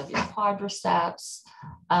hamstrings, of your quadriceps.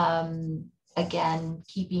 Again,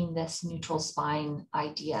 keeping this neutral spine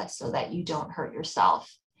idea so that you don't hurt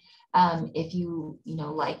yourself. If you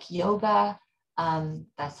like yoga,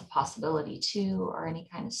 that's a possibility too, or any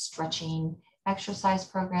kind of stretching exercise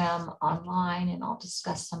program online, and I'll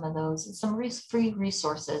discuss some of those and some free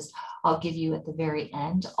resources I'll give you at the very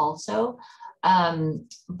end also.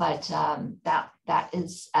 That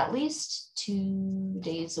is at least 2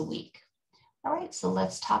 days a week. All right, so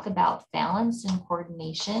let's talk about balance and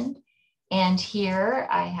coordination. And here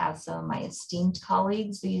I have some of my esteemed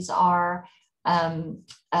colleagues. These are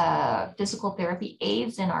physical therapy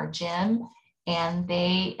aides in our gym, and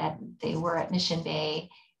they were at Mission Bay.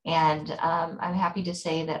 And I'm happy to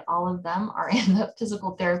say that all of them are in the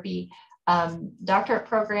physical therapy doctorate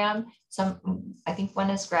program. I think one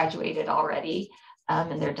has graduated already,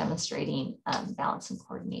 and they're demonstrating balance and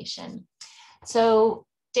coordination. So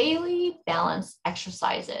daily balance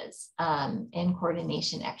exercises and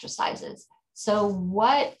coordination exercises. So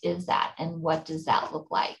what is that, and what does that look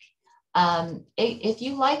like? If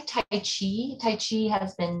you like Tai Chi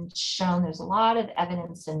has been shown, there's a lot of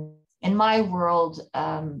evidence in my world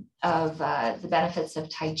of the benefits of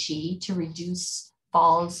Tai Chi to reduce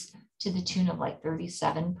falls to the tune of like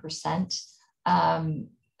 37%.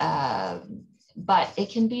 But it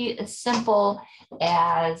can be as simple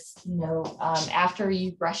as, after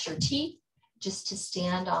you brush your teeth, just to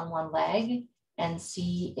stand on one leg and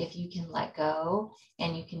see if you can let go.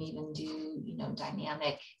 And you can even do,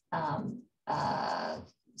 dynamic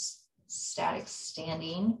static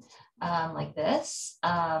standing like this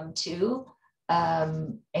too.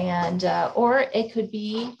 Or it could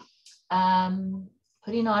be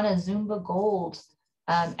putting on a Zumba Gold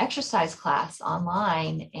exercise class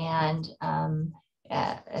online, and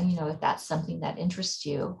if that's something that interests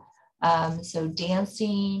you. So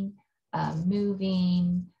dancing,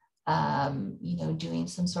 moving, doing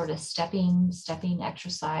some sort of stepping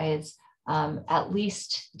exercise at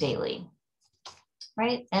least daily,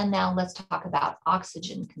 right? And now let's talk about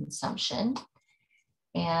oxygen consumption.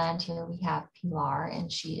 And here we have Pilar,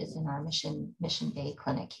 and she is in our Mission Bay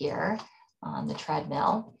clinic here on the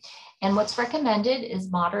treadmill. And what's recommended is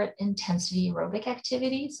moderate intensity aerobic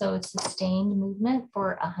activity. So it's sustained movement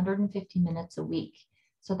for 150 minutes a week.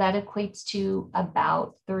 So that equates to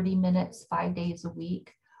about 30 minutes, 5 days a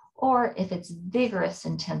week. Or if it's vigorous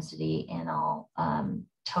intensity, and I'll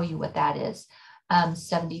tell you what that is,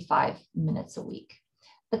 75 minutes a week.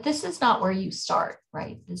 But this is not where you start,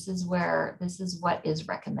 right? This is what is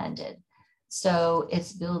recommended. So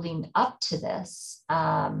it's building up to this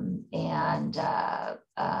and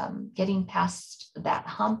getting past that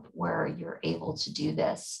hump where you're able to do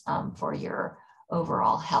this for your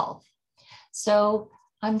overall health. So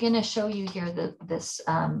I'm going to show you here this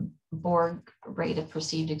Borg rate of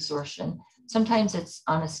perceived exertion. Sometimes it's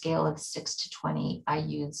on a scale of 6 to 20. I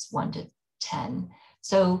use 1 to 10.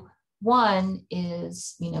 So 1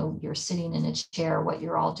 is, you're sitting in a chair, what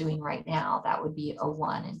you're all doing right now, that would be a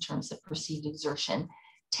 1 in terms of perceived exertion.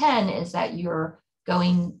 10 is that you're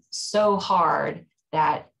going so hard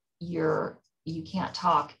that you can't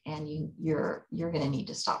talk, and you're going to need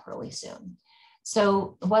to stop really soon.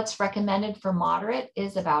 So what's recommended for moderate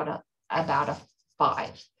is about a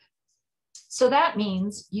 5. So that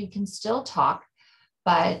means you can still talk,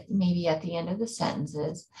 but maybe at the end of the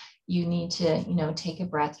sentences, you need to, take a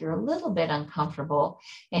breath. You're a little bit uncomfortable,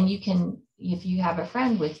 and you can, if you have a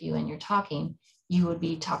friend with you and you're talking, you would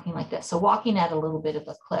be talking like this. So walking at a little bit of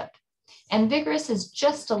a clip. And vigorous is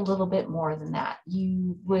just a little bit more than that.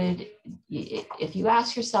 You would, if you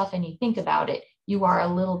ask yourself and you think about it, you are a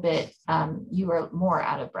little bit, you are more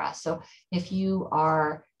out of breath. So if you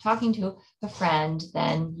are talking to a friend,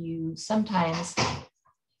 then you sometimes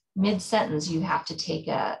mid-sentence, you have to take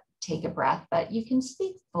a breath, but you can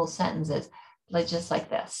speak full sentences just like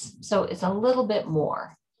this. So it's a little bit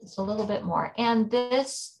more. It's a little bit more. And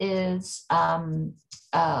this is linked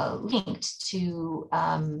to,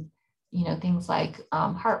 things like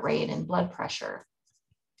heart rate and blood pressure.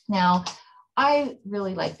 Now, I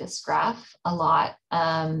really like this graph a lot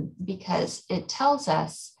because it tells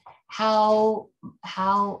us how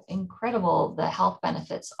incredible the health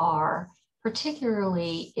benefits are,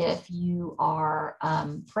 particularly if you are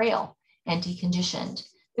frail and deconditioned.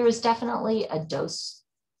 There is definitely a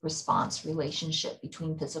dose-response relationship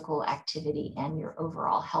between physical activity and your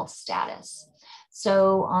overall health status.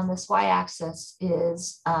 So on this y-axis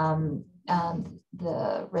is the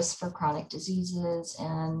risk for chronic diseases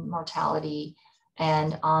and mortality,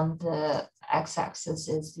 and on the x-axis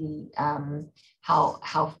is the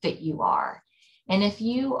how fit you are. And if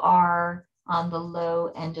you are on the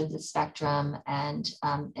low end of the spectrum and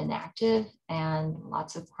inactive and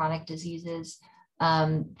lots of chronic diseases,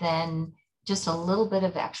 then just a little bit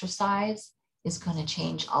of exercise is going to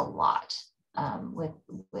change a lot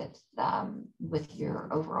with your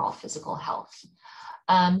overall physical health.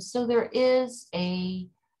 So there is it's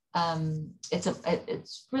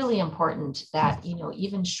really important that,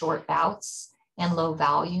 even short bouts and low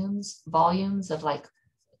volumes of like,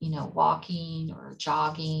 walking or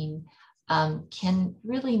jogging can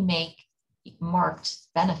really make marked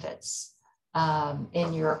benefits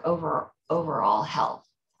in your overall health.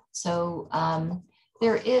 So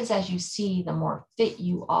there is, as you see, the more fit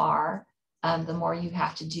you are, the more you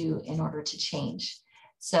have to do in order to change.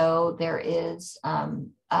 So there is a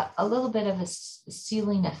little bit of a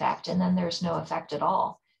ceiling effect, and then there's no effect at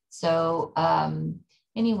all. So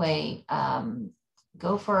anyway,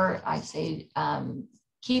 go for, I say,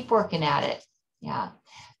 keep working at it. Yeah.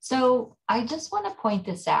 So I just want to point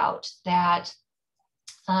this out that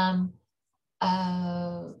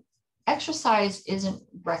exercise isn't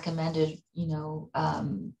recommended,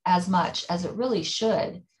 as much as it really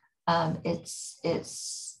should.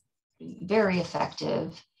 It's very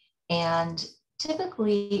effective, and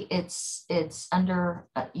typically it's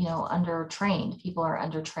under-trained. People are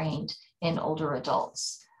undertrained in older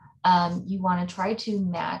adults. You want to try to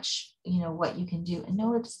match, what you can do, and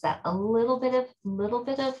notice that a little bit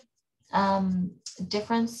of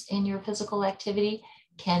difference in your physical activity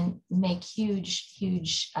can make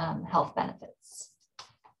huge health benefits.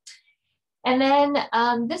 And then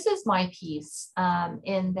this is my piece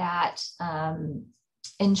in that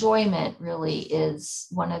enjoyment really is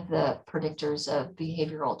one of the predictors of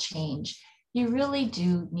behavioral change. You really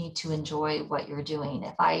do need to enjoy what you're doing.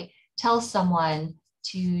 If I tell someone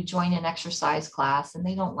to join an exercise class and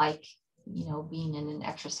they don't like, being in an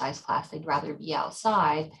exercise class, they'd rather be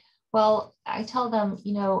outside. Well, I tell them,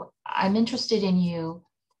 I'm interested in you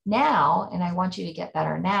now and I want you to get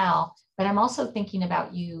better now, but I'm also thinking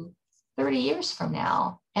about you 30 years from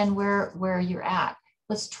now and where you're at.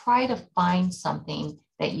 Let's try to find something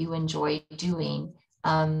that you enjoy doing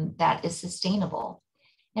that is sustainable.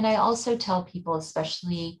 And I also tell people,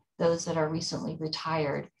 especially those that are recently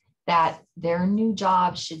retired, that their new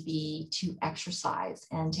job should be to exercise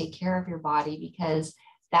and take care of your body, because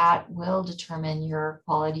that will determine your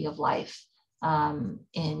quality of life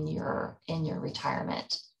in your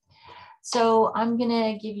retirement. So I'm going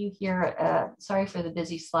to give you here, sorry for the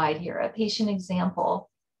busy slide here, a patient example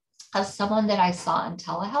of someone that I saw in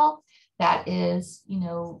telehealth that is,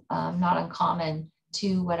 not uncommon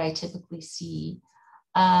to what I typically see.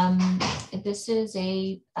 This is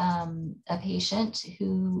a patient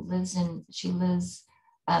who lives in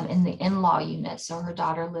the in-law unit. So her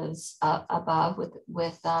daughter lives above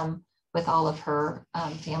with all of her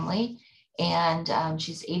family, and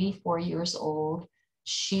she's 84 years old.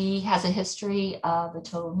 She has a history of a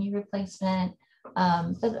total knee replacement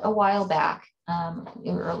a while back,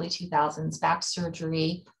 in the early 2000s, back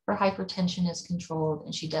surgery. Her hypertension is controlled,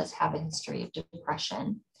 and she does have a history of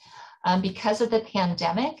depression. Because of the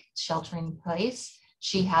pandemic, sheltering in place,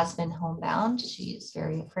 she has been homebound. She is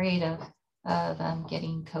very afraid of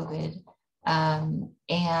getting COVID.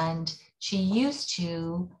 And she used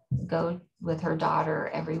to go with her daughter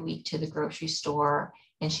every week to the grocery store,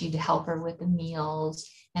 and she'd help her with the meals.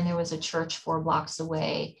 And there was a church 4 blocks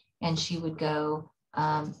away, and she would go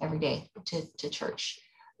every day to church.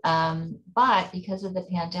 But because of the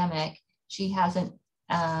pandemic, she hasn't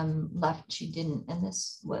left. She didn't, and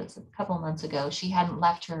this was a couple months ago, she hadn't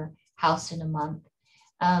left her house in a month.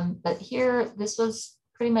 But here, this was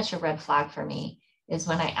pretty much a red flag for me, is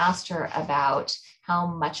when I asked her about how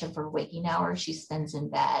much of her waking hours she spends in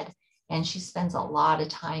bed. And she spends a lot of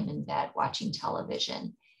time in bed watching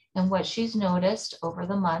television. And what she's noticed over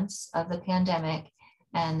the months of the pandemic,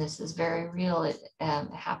 and this is very real, it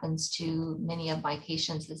happens to many of my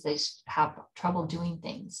patients, is they have trouble doing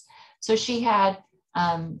things. So she had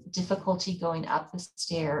difficulty going up the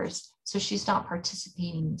stairs. So she's not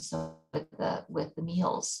participating with the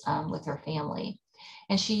meals with her family.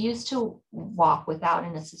 And she used to walk without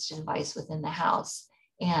an assistive device within the house.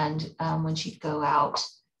 And when she'd go out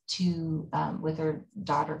to with her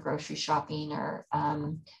daughter grocery shopping, or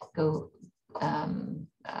go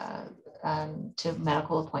to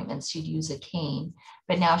medical appointments, she'd use a cane.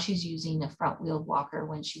 But now she's using a front-wheeled walker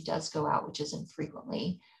when she does go out, which isn't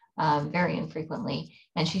frequently, very infrequently.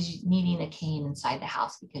 And she's needing a cane inside the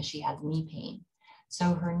house because she has knee pain.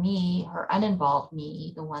 So her knee, her uninvolved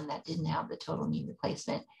knee, the one that didn't have the total knee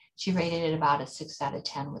replacement, she rated it about a 6 out of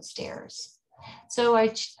 10 with stairs. So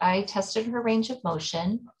I tested her range of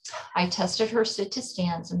motion. I tested her sit to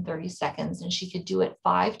stands in 30 seconds, and she could do it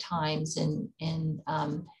 5 times in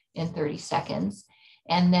 30 seconds.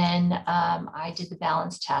 And then I did the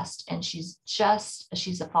balance test, and she's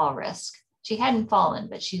a fall risk. She hadn't fallen,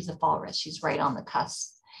 but she's a fall risk. She's right on the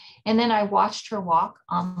cusp. And then I watched her walk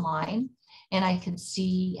online, and I could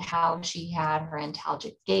see how she had her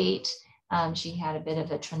antalgic gait. She had a bit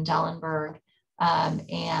of a Trendelenburg.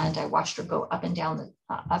 And I watched her go up and down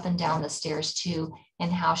the stairs too,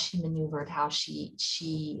 and how she maneuvered, how she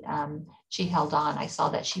held on. I saw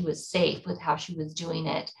that she was safe with how she was doing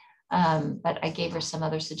it, but I gave her some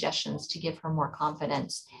other suggestions to give her more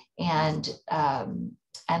confidence and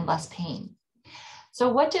less pain. So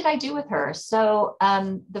what did I do with her? So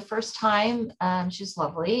the first time, she's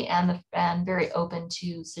lovely and very open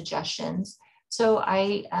to suggestions. So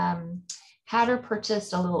I had her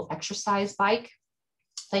purchase a little exercise bike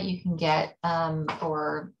that you can get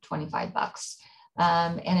for $25.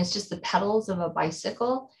 And it's just the pedals of a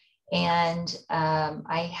bicycle. And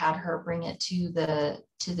I had her bring it to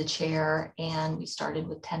the chair, and we started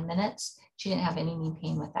with 10 minutes. She didn't have any knee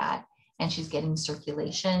pain with that. And she's getting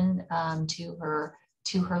circulation to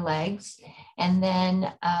her legs. And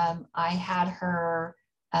then I had her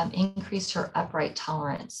increase her upright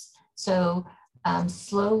tolerance. So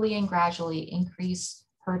slowly and gradually increase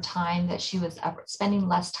her time that she was spending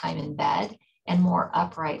less time in bed and more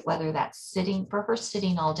upright, whether that's sitting. For her,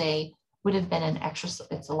 sitting all day would have been an exercise.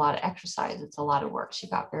 It's a lot of exercise. It's a lot of work. She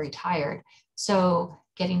got very tired. So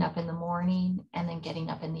getting up in the morning and then getting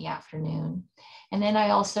up in the afternoon. And then I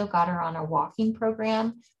also got her on a walking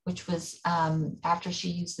program, which was after she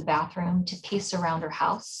used the bathroom, to pace around her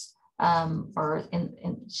house.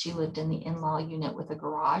 She lived in the in-law unit with a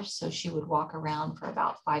garage. So she would walk around for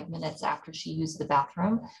about 5 minutes after she used the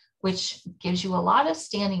bathroom, which gives you a lot of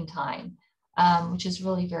standing time, which is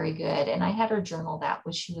really very good. And I had her journal that,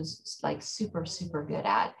 which she was like super, super good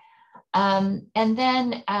at. And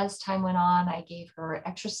then as time went on, I gave her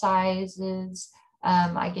exercises.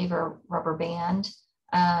 I gave her a rubber band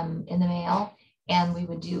in the mail, and we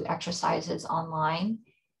would do exercises online.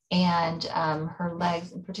 And her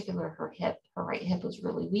legs, in particular, her right hip was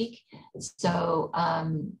really weak. So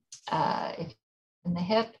if in the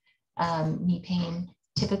hip, knee pain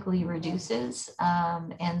typically reduces.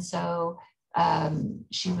 And so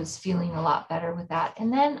she was feeling a lot better with that.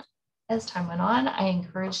 And then as time went on, I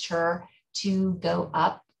encouraged her to go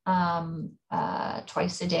up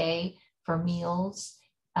twice a day for meals.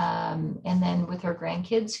 And then with her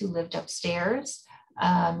grandkids who lived upstairs,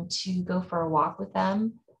 to go for a walk with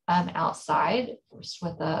them. Outside, first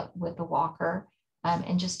with a walker,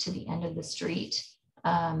 and just to the end of the street,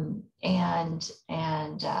 and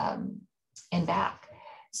back.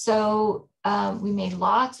 So we made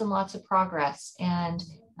lots and lots of progress, and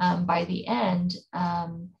by the end,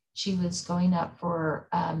 she was going up for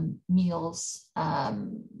meals,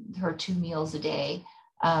 her 2 meals a day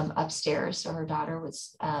upstairs. So her daughter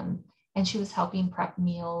was, and she was helping prep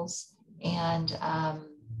meals and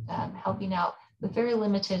helping out with very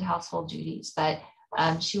limited household duties, but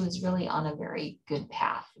she was really on a very good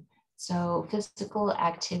path. So physical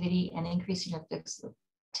activity and increasing her physical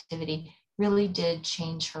activity really did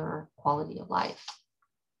change her quality of life.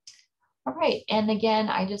 All right, and again,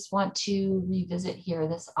 I just want to revisit here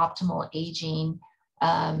this optimal aging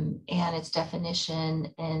and its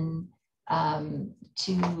definition and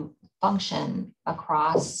to function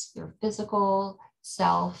across your physical,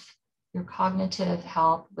 self, your cognitive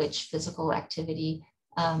health, which physical activity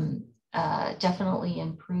definitely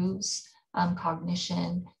improves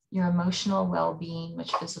cognition, your emotional well-being,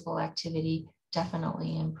 which physical activity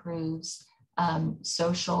definitely improves,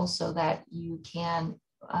 social, so that you can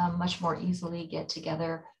much more easily get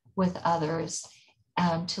together with others,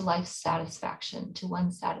 to life satisfaction, to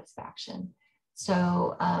one's satisfaction.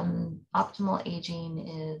 So optimal aging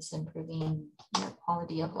is improving your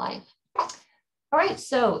quality of life. All right,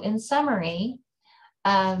 so in summary,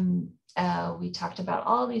 we talked about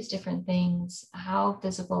all these different things, how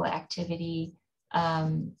physical activity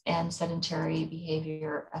and sedentary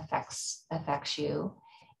behavior affects you,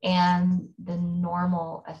 and the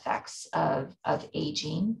normal effects of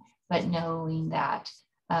aging, but knowing that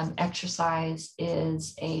exercise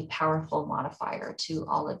is a powerful modifier to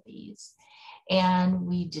all of these. And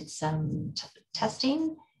we did some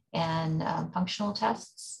testing and functional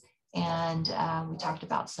tests, and we talked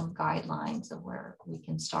about some guidelines of where we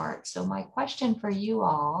can start. So my question for you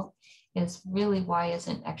all is really, why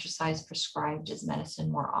isn't exercise prescribed as medicine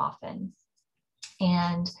more often?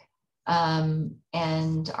 And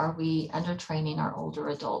are we undertraining our older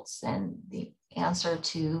adults? And the answer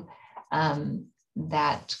to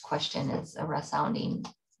that question is a resounding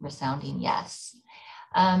yes.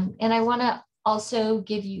 And I want to also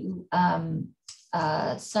give you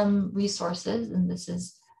some resources, and this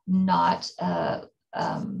is not,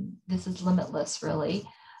 this is limitless, really.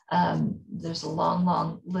 There's a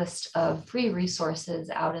long list of free resources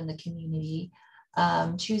out in the community.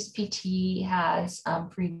 Choose PT has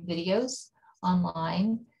free videos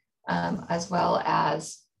online, as well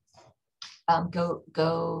as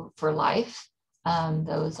Go for Life.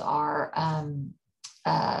 Those are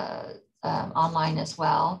online as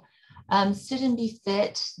well. Sit and Be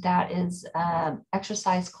Fit, that is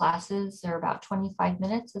exercise classes. They're about 25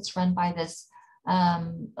 minutes. It's run by this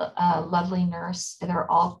lovely nurse.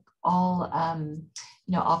 They're all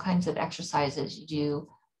kinds of exercises. You do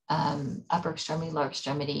upper extremity, lower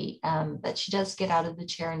extremity, but she does get out of the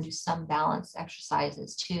chair and do some balance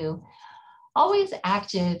exercises too. Always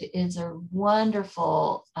Active is a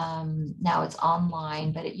wonderful, now it's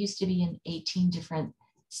online, but it used to be in 18 different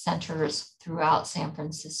centers throughout San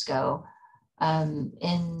Francisco,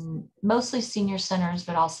 in mostly senior centers,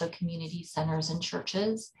 but also community centers and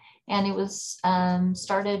churches. And it was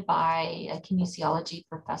started by a kinesiology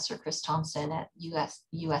professor, Chris Thompson at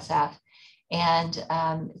USF. And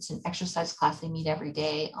it's an exercise class they meet every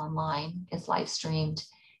day online. It's live streamed.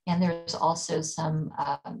 And there's also some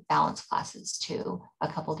balance classes too,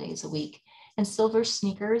 a couple days a week. And Silver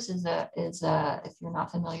Sneakers is a, if you're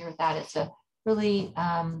not familiar with that, it's a really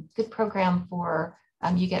good program for,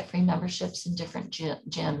 you get free memberships in different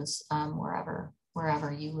gyms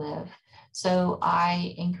wherever you live. So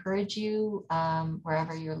I encourage you,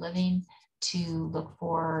 wherever you're living, to look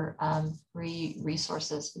for free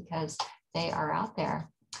resources, because they are out there.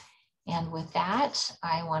 And with that,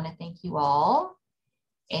 I want to thank you all.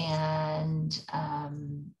 And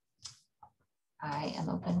I am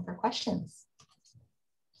open for questions.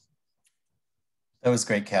 That was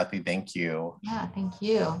great, Kathy. Thank you. Yeah, thank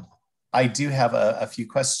you. I do have a few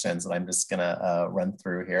questions that I'm just going to run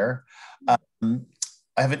through here.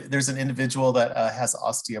 There's an individual that has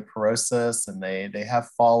osteoporosis, and they have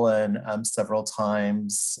fallen several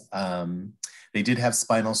times. They did have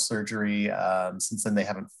spinal surgery. Since then, they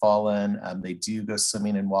haven't fallen. They do go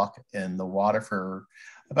swimming and walk in the water for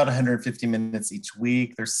about 150 minutes each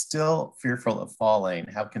week. They're still fearful of falling.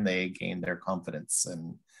 How can they gain their confidence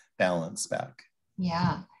and balance back?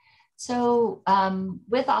 Yeah. So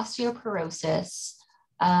with osteoporosis,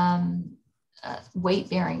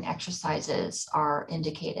 weight-bearing exercises are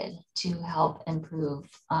indicated to help improve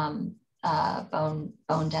bone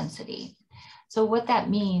density. So what that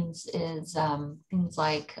means is things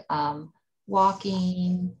like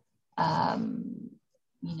walking,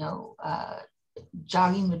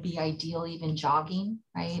 jogging would be ideal, even jogging,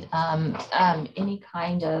 right? Any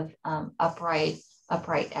kind of upright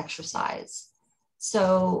exercise.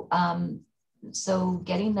 So, so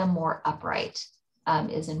getting them more upright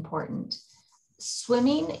is important.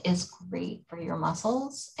 Swimming is great for your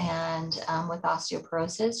muscles, and with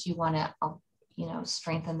osteoporosis, you want to,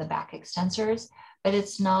 strengthen the back extensors, but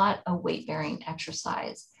it's not a weight-bearing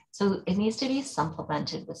exercise. So it needs to be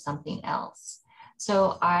supplemented with something else.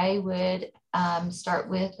 So I would start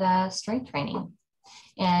with strength training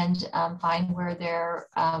and find where their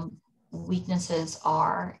weaknesses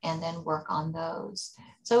are, and then work on those.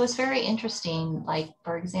 So it's very interesting, like,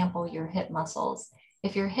 for example, your hip muscles.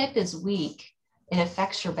 If your hip is weak, it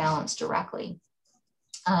affects your balance directly.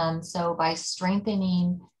 So by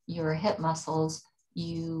strengthening your hip muscles,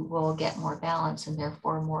 you will get more balance and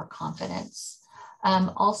therefore more confidence.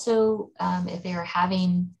 Also, if they are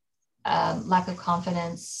having lack of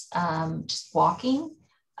confidence, just walking,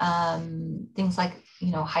 things like,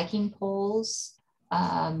 hiking poles,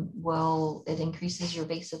 it increases your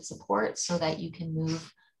base of support so that you can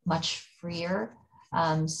move much freer,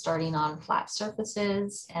 starting on flat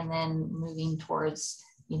surfaces and then moving towards,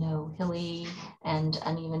 hilly and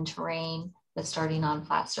uneven terrain, but starting on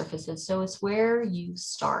flat surfaces. So it's where you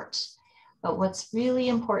start. But what's really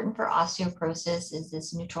important for osteoporosis is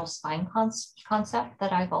this neutral spine concept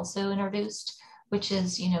that I've also introduced, which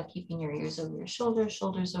is, keeping your ears over your shoulders,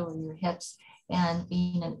 shoulders over your hips, and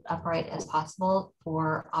being as upright as possible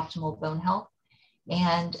for optimal bone health,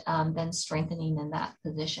 and then strengthening in that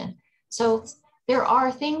position. So there are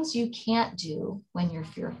things you can't do when you're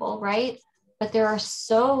fearful, right? But there are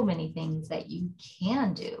so many things that you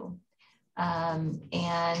can do.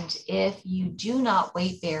 And if you do not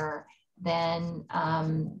weight bear, then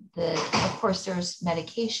of course, there's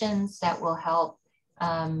medications that will help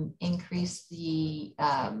increase the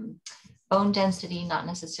bone density, not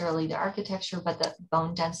necessarily the architecture, but the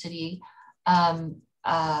bone density.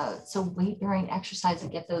 So weight bearing exercise to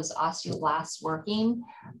get those osteoblasts working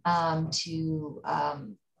to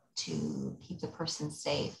keep the person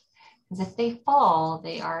safe. Because if they fall,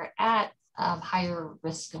 they are at higher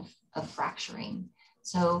risk of fracturing.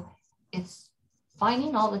 So it's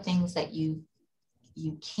finding all the things that you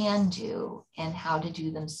can do and how to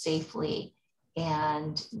do them safely,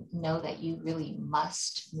 and know that you really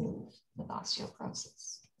must move with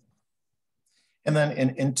osteoporosis. And then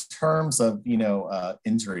in terms of,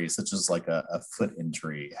 injuries, such as like a foot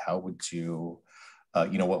injury, how would you,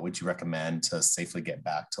 what would you recommend to safely get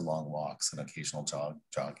back to long walks and occasional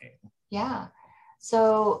jogging? Yeah.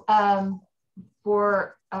 So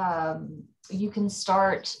you can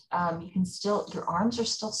start, your arms are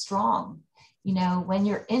still strong. When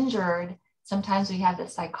you're injured, sometimes we have the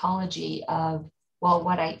psychology of, well,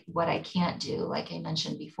 what I can't do, like I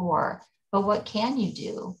mentioned before, but what can you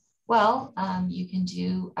do? Well, you can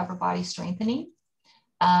do upper body strengthening.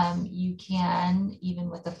 You can, even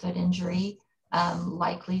with a foot injury,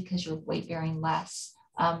 likely because you're weight bearing less,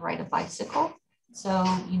 ride a bicycle. So,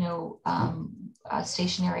 a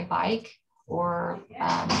stationary bike, or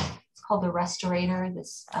it's called the Restorator,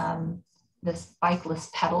 this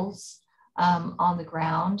bikeless pedals on the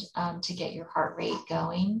ground to get your heart rate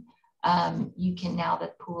going. You can, now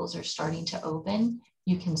that pools are starting to open,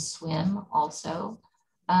 you can swim also,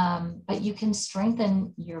 but you can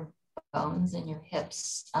strengthen your bones and your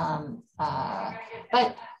hips.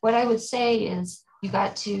 But what I would say is you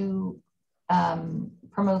got to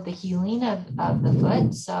promote the healing of the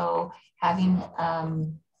foot. So having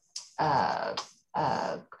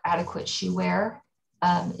adequate shoe wear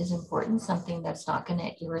is important, something that's not going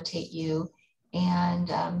to irritate you, and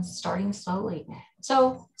starting slowly.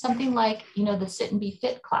 So something like, the Sit and Be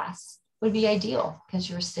Fit class would be ideal, because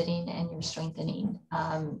you're sitting and you're strengthening,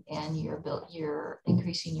 and you're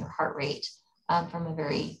increasing your heart rate from a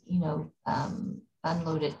very,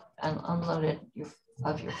 unloaded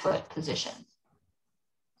of your foot position.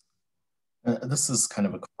 This is kind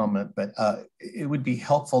of a comment, but it would be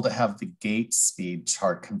helpful to have the gait speed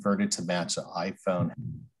chart converted to match an iPhone.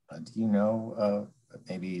 Do you know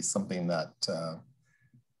maybe something that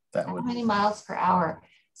would... How many miles per hour?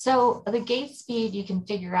 So the gait speed, you can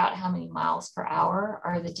figure out how many miles per hour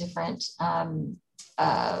are the different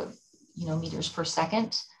meters per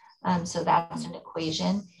second. So that's an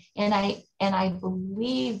equation. And I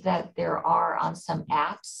believe that there are, on some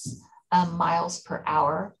apps, miles per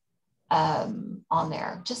hour on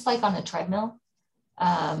there, just like on a treadmill.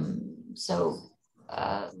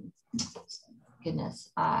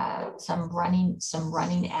 Goodness, some running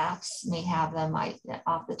apps may have them.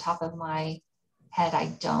 Off the top of my head,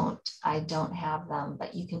 I don't have them,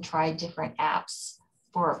 but you can try different apps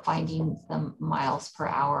for finding the miles per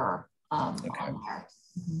hour on there.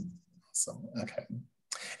 Mm-hmm. Awesome. Okay.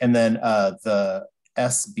 And then the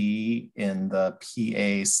SB in the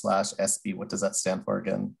PA/SB, what does that stand for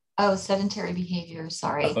again? Oh, sedentary behavior,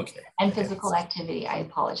 sorry. Oh, okay. And physical activity. I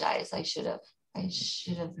apologize. I should have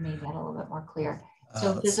made that a little bit more clear.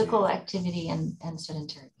 So physical activity and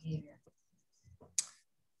sedentary behavior.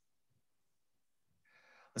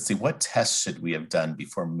 Let's see, what tests should we have done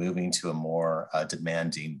before moving to a more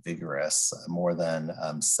demanding, vigorous, more than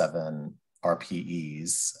 7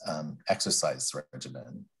 RPEs exercise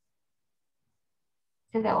regimen?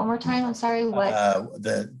 Say that one more time. I'm sorry.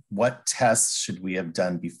 What tests should we have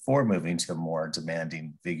done before moving to a more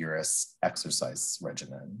demanding, vigorous exercise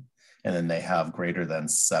regimen? And then they have greater than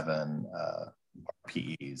 7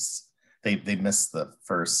 RPEs. they miss the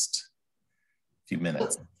first few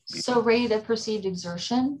minutes. So rate of perceived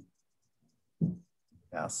exertion.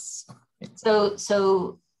 Yes. So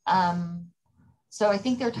I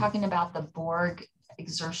think they're talking about the Borg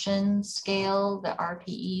exertion scale. The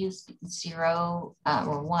RPEs 0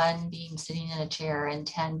 or 1 being sitting in a chair, and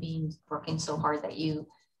 10 being working so hard that you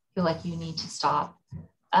feel like you need to stop.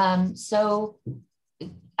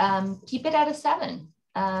 Keep it at a 7.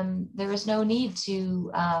 There is no need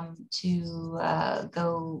to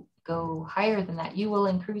go higher than that. You will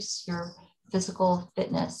increase your physical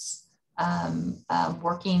fitness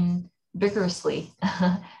working vigorously.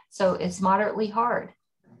 So it's moderately hard,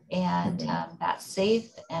 and that's safe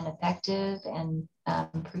and effective and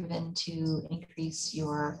proven to increase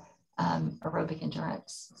your aerobic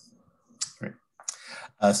endurance. Great.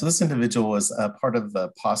 So this individual was part of the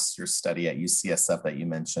posture study at UCSF that you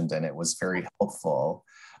mentioned, and it was very helpful.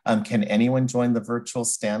 Can anyone join the virtual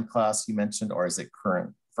stand class you mentioned, or is it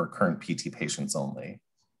for current PT patients only?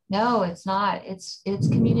 No, it's not. It's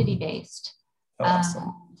community-based. Oh,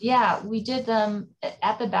 awesome. Yeah, we did them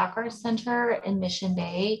at the Berkeley Center in Mission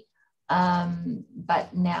Bay,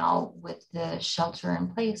 but now with the shelter in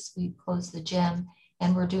place, we closed the gym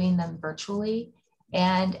and we're doing them virtually.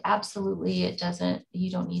 And absolutely, you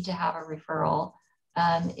don't need to have a referral.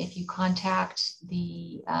 If you contact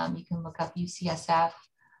you can look up UCSF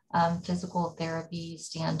Physical Therapy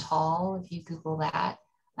Stand Tall. If you Google that,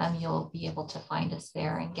 you'll be able to find us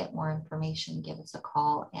there and get more information. Give us a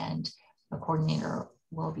call, and a coordinator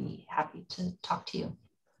will be happy to talk to you.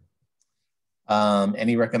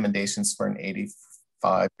 Any recommendations for an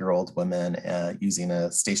 85-year-old woman using a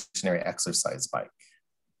stationary exercise bike?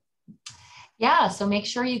 Yeah, so make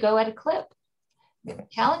sure you go at a clip.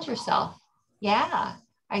 Challenge yourself. Yeah,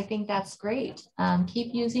 I think that's great.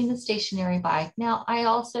 Keep using the stationary bike. Now, I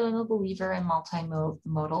also am a believer in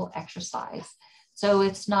multimodal exercise. So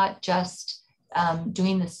it's not just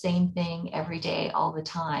doing the same thing every day all the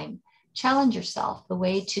time. Challenge yourself. The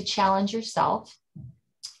way to challenge yourself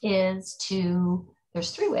is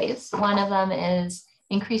there's 3 ways. One of them is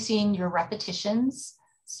increasing your repetitions.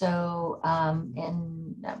 So,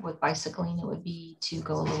 and with bicycling, it would be to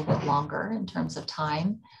go a little bit longer in terms of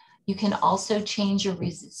time. You can also change your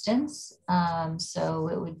resistance. So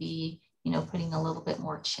it would be, putting a little bit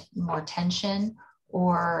more tension,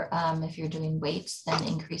 or if you're doing weights, then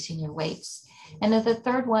increasing your weights. And then the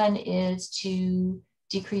third one is to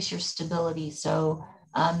decrease your stability. So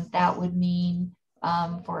that would mean,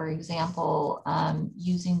 for example,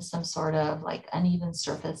 using some sort of like uneven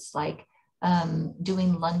surface, like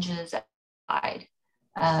doing lunges outside,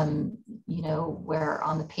 where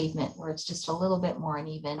on the pavement where it's just a little bit more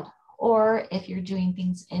uneven. Or if you're doing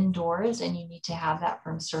things indoors and you need to have that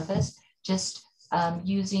firm surface, just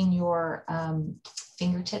using your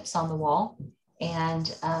fingertips on the wall and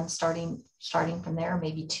starting from there,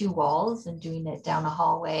 maybe 2 walls, and doing it down a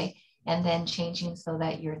hallway, and then changing so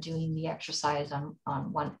that you're doing the exercise on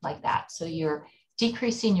one like that. So you're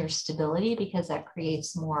decreasing your stability because that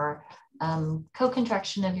creates more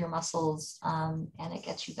co-contraction of your muscles, and it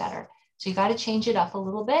gets you better. So you got to change it up a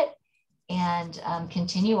little bit and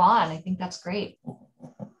continue on. I think that's great.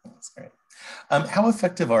 That's great. How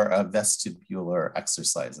effective are vestibular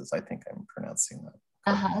exercises? I think I'm pronouncing that.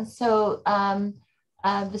 So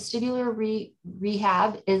vestibular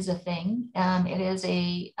rehab is a thing. It is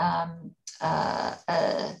a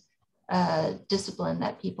discipline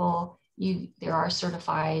that there are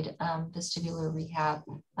certified vestibular rehab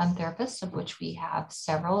therapists, of which we have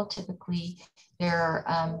several. Typically, they're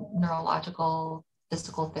neurological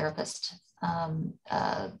physical therapists.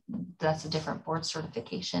 That's a different board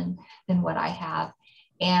certification than what I have,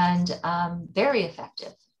 and very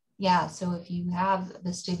effective. Yeah, so if you have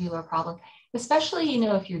vestibular problem, especially,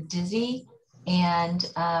 if you're dizzy and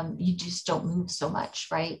you just don't move so much,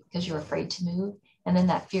 right? Because you're afraid to move, and then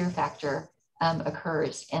that fear factor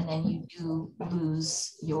occurs, and then you do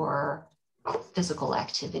lose your physical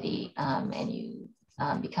activity, and you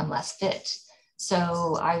become less fit.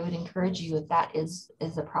 So I would encourage you, if that is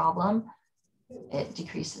a problem, it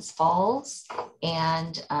decreases falls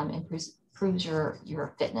and improves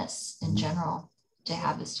your fitness in general, to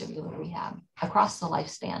have vestibular rehab across the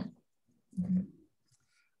lifespan.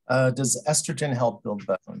 Does estrogen help build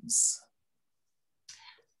bones?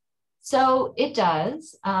 So it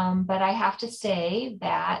does, but I have to say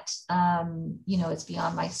that, it's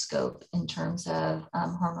beyond my scope in terms of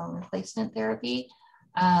hormone replacement therapy.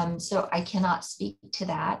 So I cannot speak to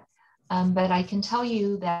that, but I can tell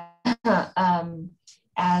you that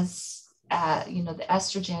as the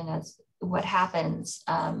estrogen, as what happens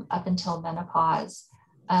up until menopause,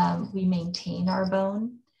 we maintain our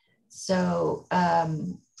bone. So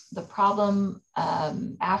the problem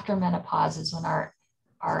after menopause is when our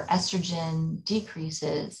estrogen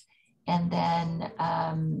decreases, and then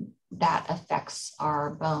that affects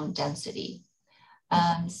our bone density.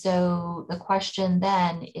 So the question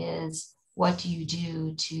then is, what do you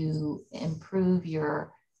do to improve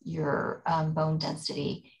your bone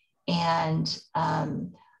density? And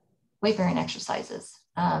weight-bearing exercises,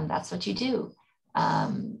 that's what you do.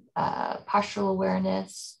 Postural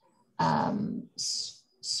awareness,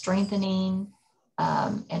 strengthening,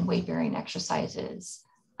 and weight-bearing exercises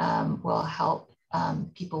will help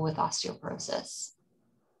people with osteoporosis,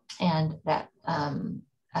 and that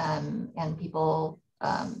and people,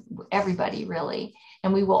 everybody really.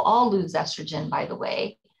 And we will all lose estrogen, by the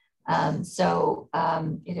way. So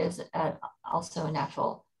it is also a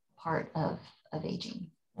natural part of aging.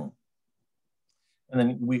 And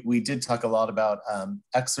then we did talk a lot about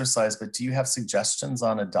exercise, but do you have suggestions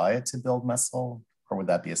on a diet to build muscle, or would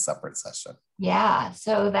that be a separate session? Yeah,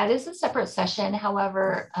 so that is a separate session.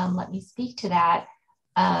 However, let me speak to that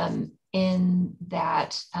in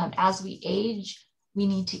that as we age, we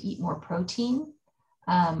need to eat more protein.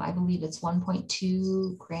 I believe it's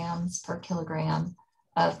 1.2 grams per kilogram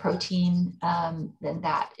of protein, then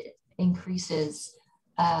that increases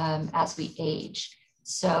as we age.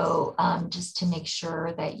 So just to make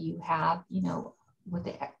sure that you have, with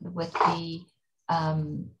the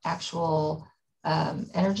actual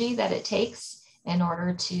energy that it takes in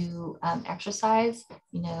order to exercise,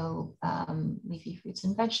 leafy fruits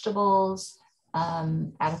and vegetables,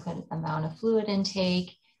 adequate amount of fluid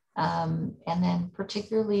intake, and then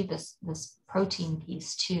particularly this protein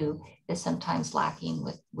piece too is sometimes lacking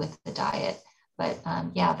with the diet. But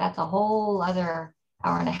yeah, that's a whole other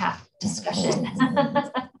hour-and-a-half discussion.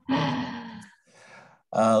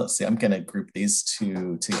 Let's see, I'm going to group these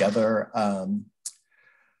two together.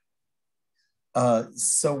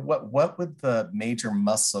 So what would the major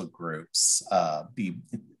muscle groups be,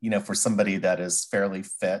 for somebody that is fairly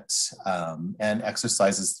fit and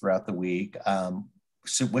exercises throughout the week?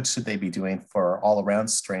 What should they be doing for all-around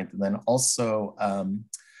strength? And then also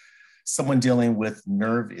someone dealing with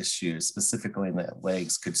nerve issues, specifically in the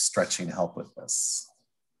legs, could stretching help with this?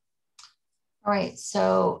 All right,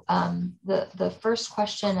 so the first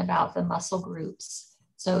question about the muscle groups.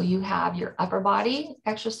 So you have your upper body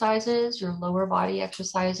exercises, your lower body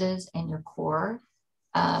exercises, and your core.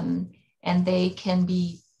 And they can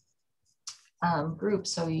be grouped.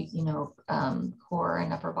 So, core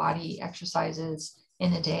and upper body exercises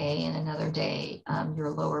in a day, and another day,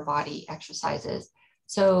 your lower body exercises.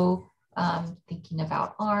 So thinking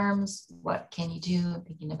about arms, what can you do?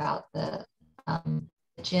 Thinking about the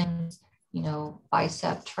gyms,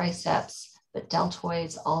 bicep, triceps, but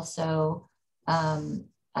deltoids also,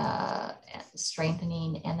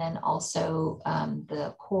 strengthening, and then also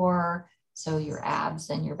the core, so your abs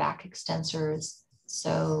and your back extensors.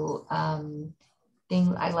 So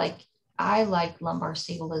I like lumbar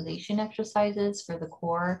stabilization exercises for the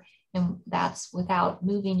core, and that's without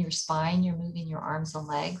moving your spine. You're moving your arms and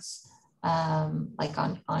legs, like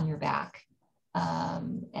on your back,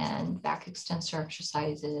 and back extensor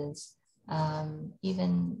exercises,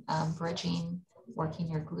 even bridging, working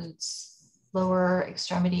your glutes. Lower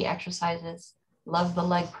extremity exercises. Love the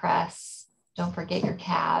leg press. Don't forget your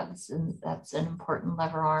calves, and that's an important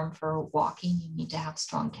lever arm for walking. You need to have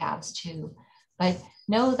strong calves too. But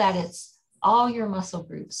know that it's all your muscle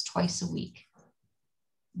groups twice a week.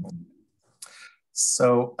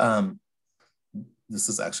 So this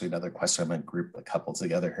is actually another question. I'm going to group a couple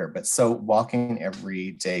together here. But so walking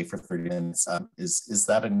every day for 30 minutes, is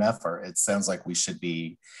that enough? Or it sounds like we should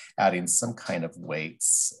be adding some kind of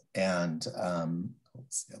weights. And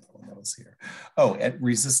what's the other one that was here? Oh, and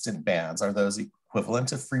resistant bands. Are those equivalent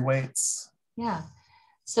to free weights? Yeah.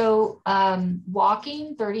 So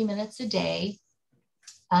walking 30 minutes a day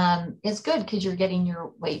is good because you're getting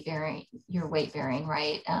your weight bearing,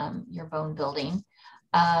 right? Your bone building.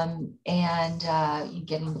 And you're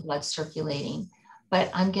getting the blood circulating,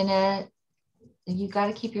 but you got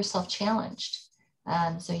to keep yourself challenged.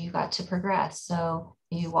 So you got to progress. So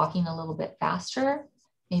maybe walking a little bit faster,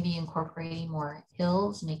 maybe incorporating more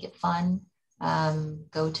hills, make it fun,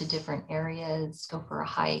 go to different areas, go for a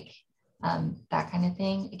hike, that kind of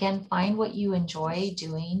thing. Again, find what you enjoy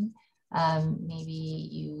doing. Maybe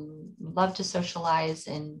you love to socialize,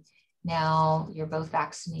 and now you're both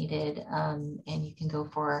vaccinated, and you can go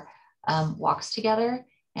for walks together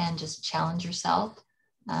and just challenge yourself,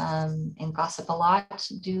 and gossip a lot,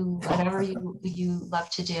 do whatever you love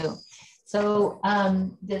to do. So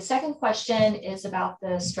the second question is about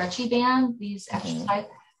the stretchy band, these exercise.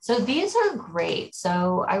 So these are great.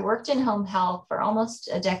 So I worked in home health for almost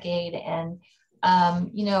a decade, and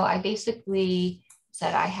you know, I basically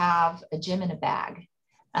said I have a gym in a bag,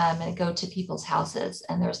 and I go to people's houses,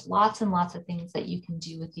 and there's lots and lots of things that you can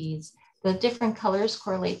do with these. The different colors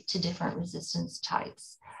correlate to different resistance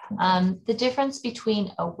types. The difference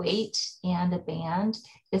between a weight and a band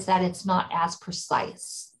is that it's not as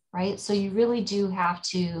precise, right? So you really do have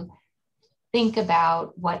to think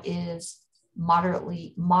about what is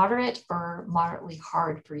moderate or moderately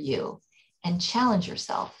hard for you, and challenge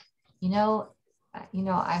yourself.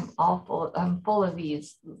 I'm full of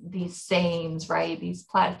these sayings, right? These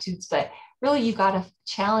platitudes, but really you got to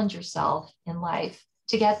challenge yourself in life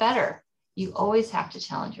to get better. You always have to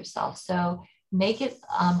challenge yourself. So make it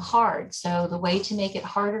hard. So the way to make it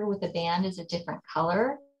harder with a band is a different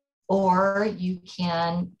color, or you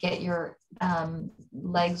can get your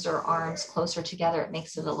legs or arms closer together. It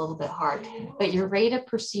makes it a little bit hard, but your rate of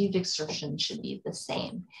perceived exertion should be the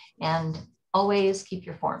same, and always keep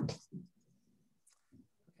your form.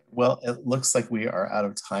 Well, it looks like we are out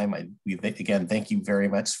of time. Again, thank you very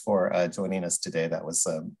much for joining us today. That was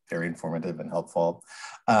very informative and helpful.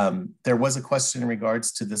 There was a question in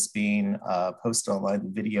regards to this being posted online. The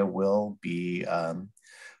video will be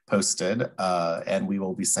posted, and we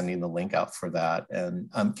will be sending the link out for that. And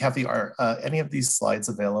Kathy, are any of these slides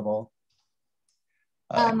available?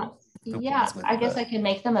 Yeah, I guess I can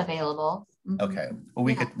make them available. Okay, well,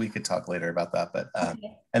 we could talk later about that, but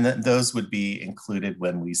okay. And then those would be included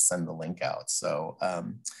when we send the link out. So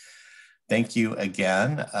thank you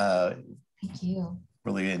again. Thank you.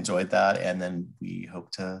 Really enjoyed that, and then we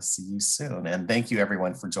hope to see you soon. And thank you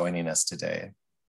everyone for joining us today.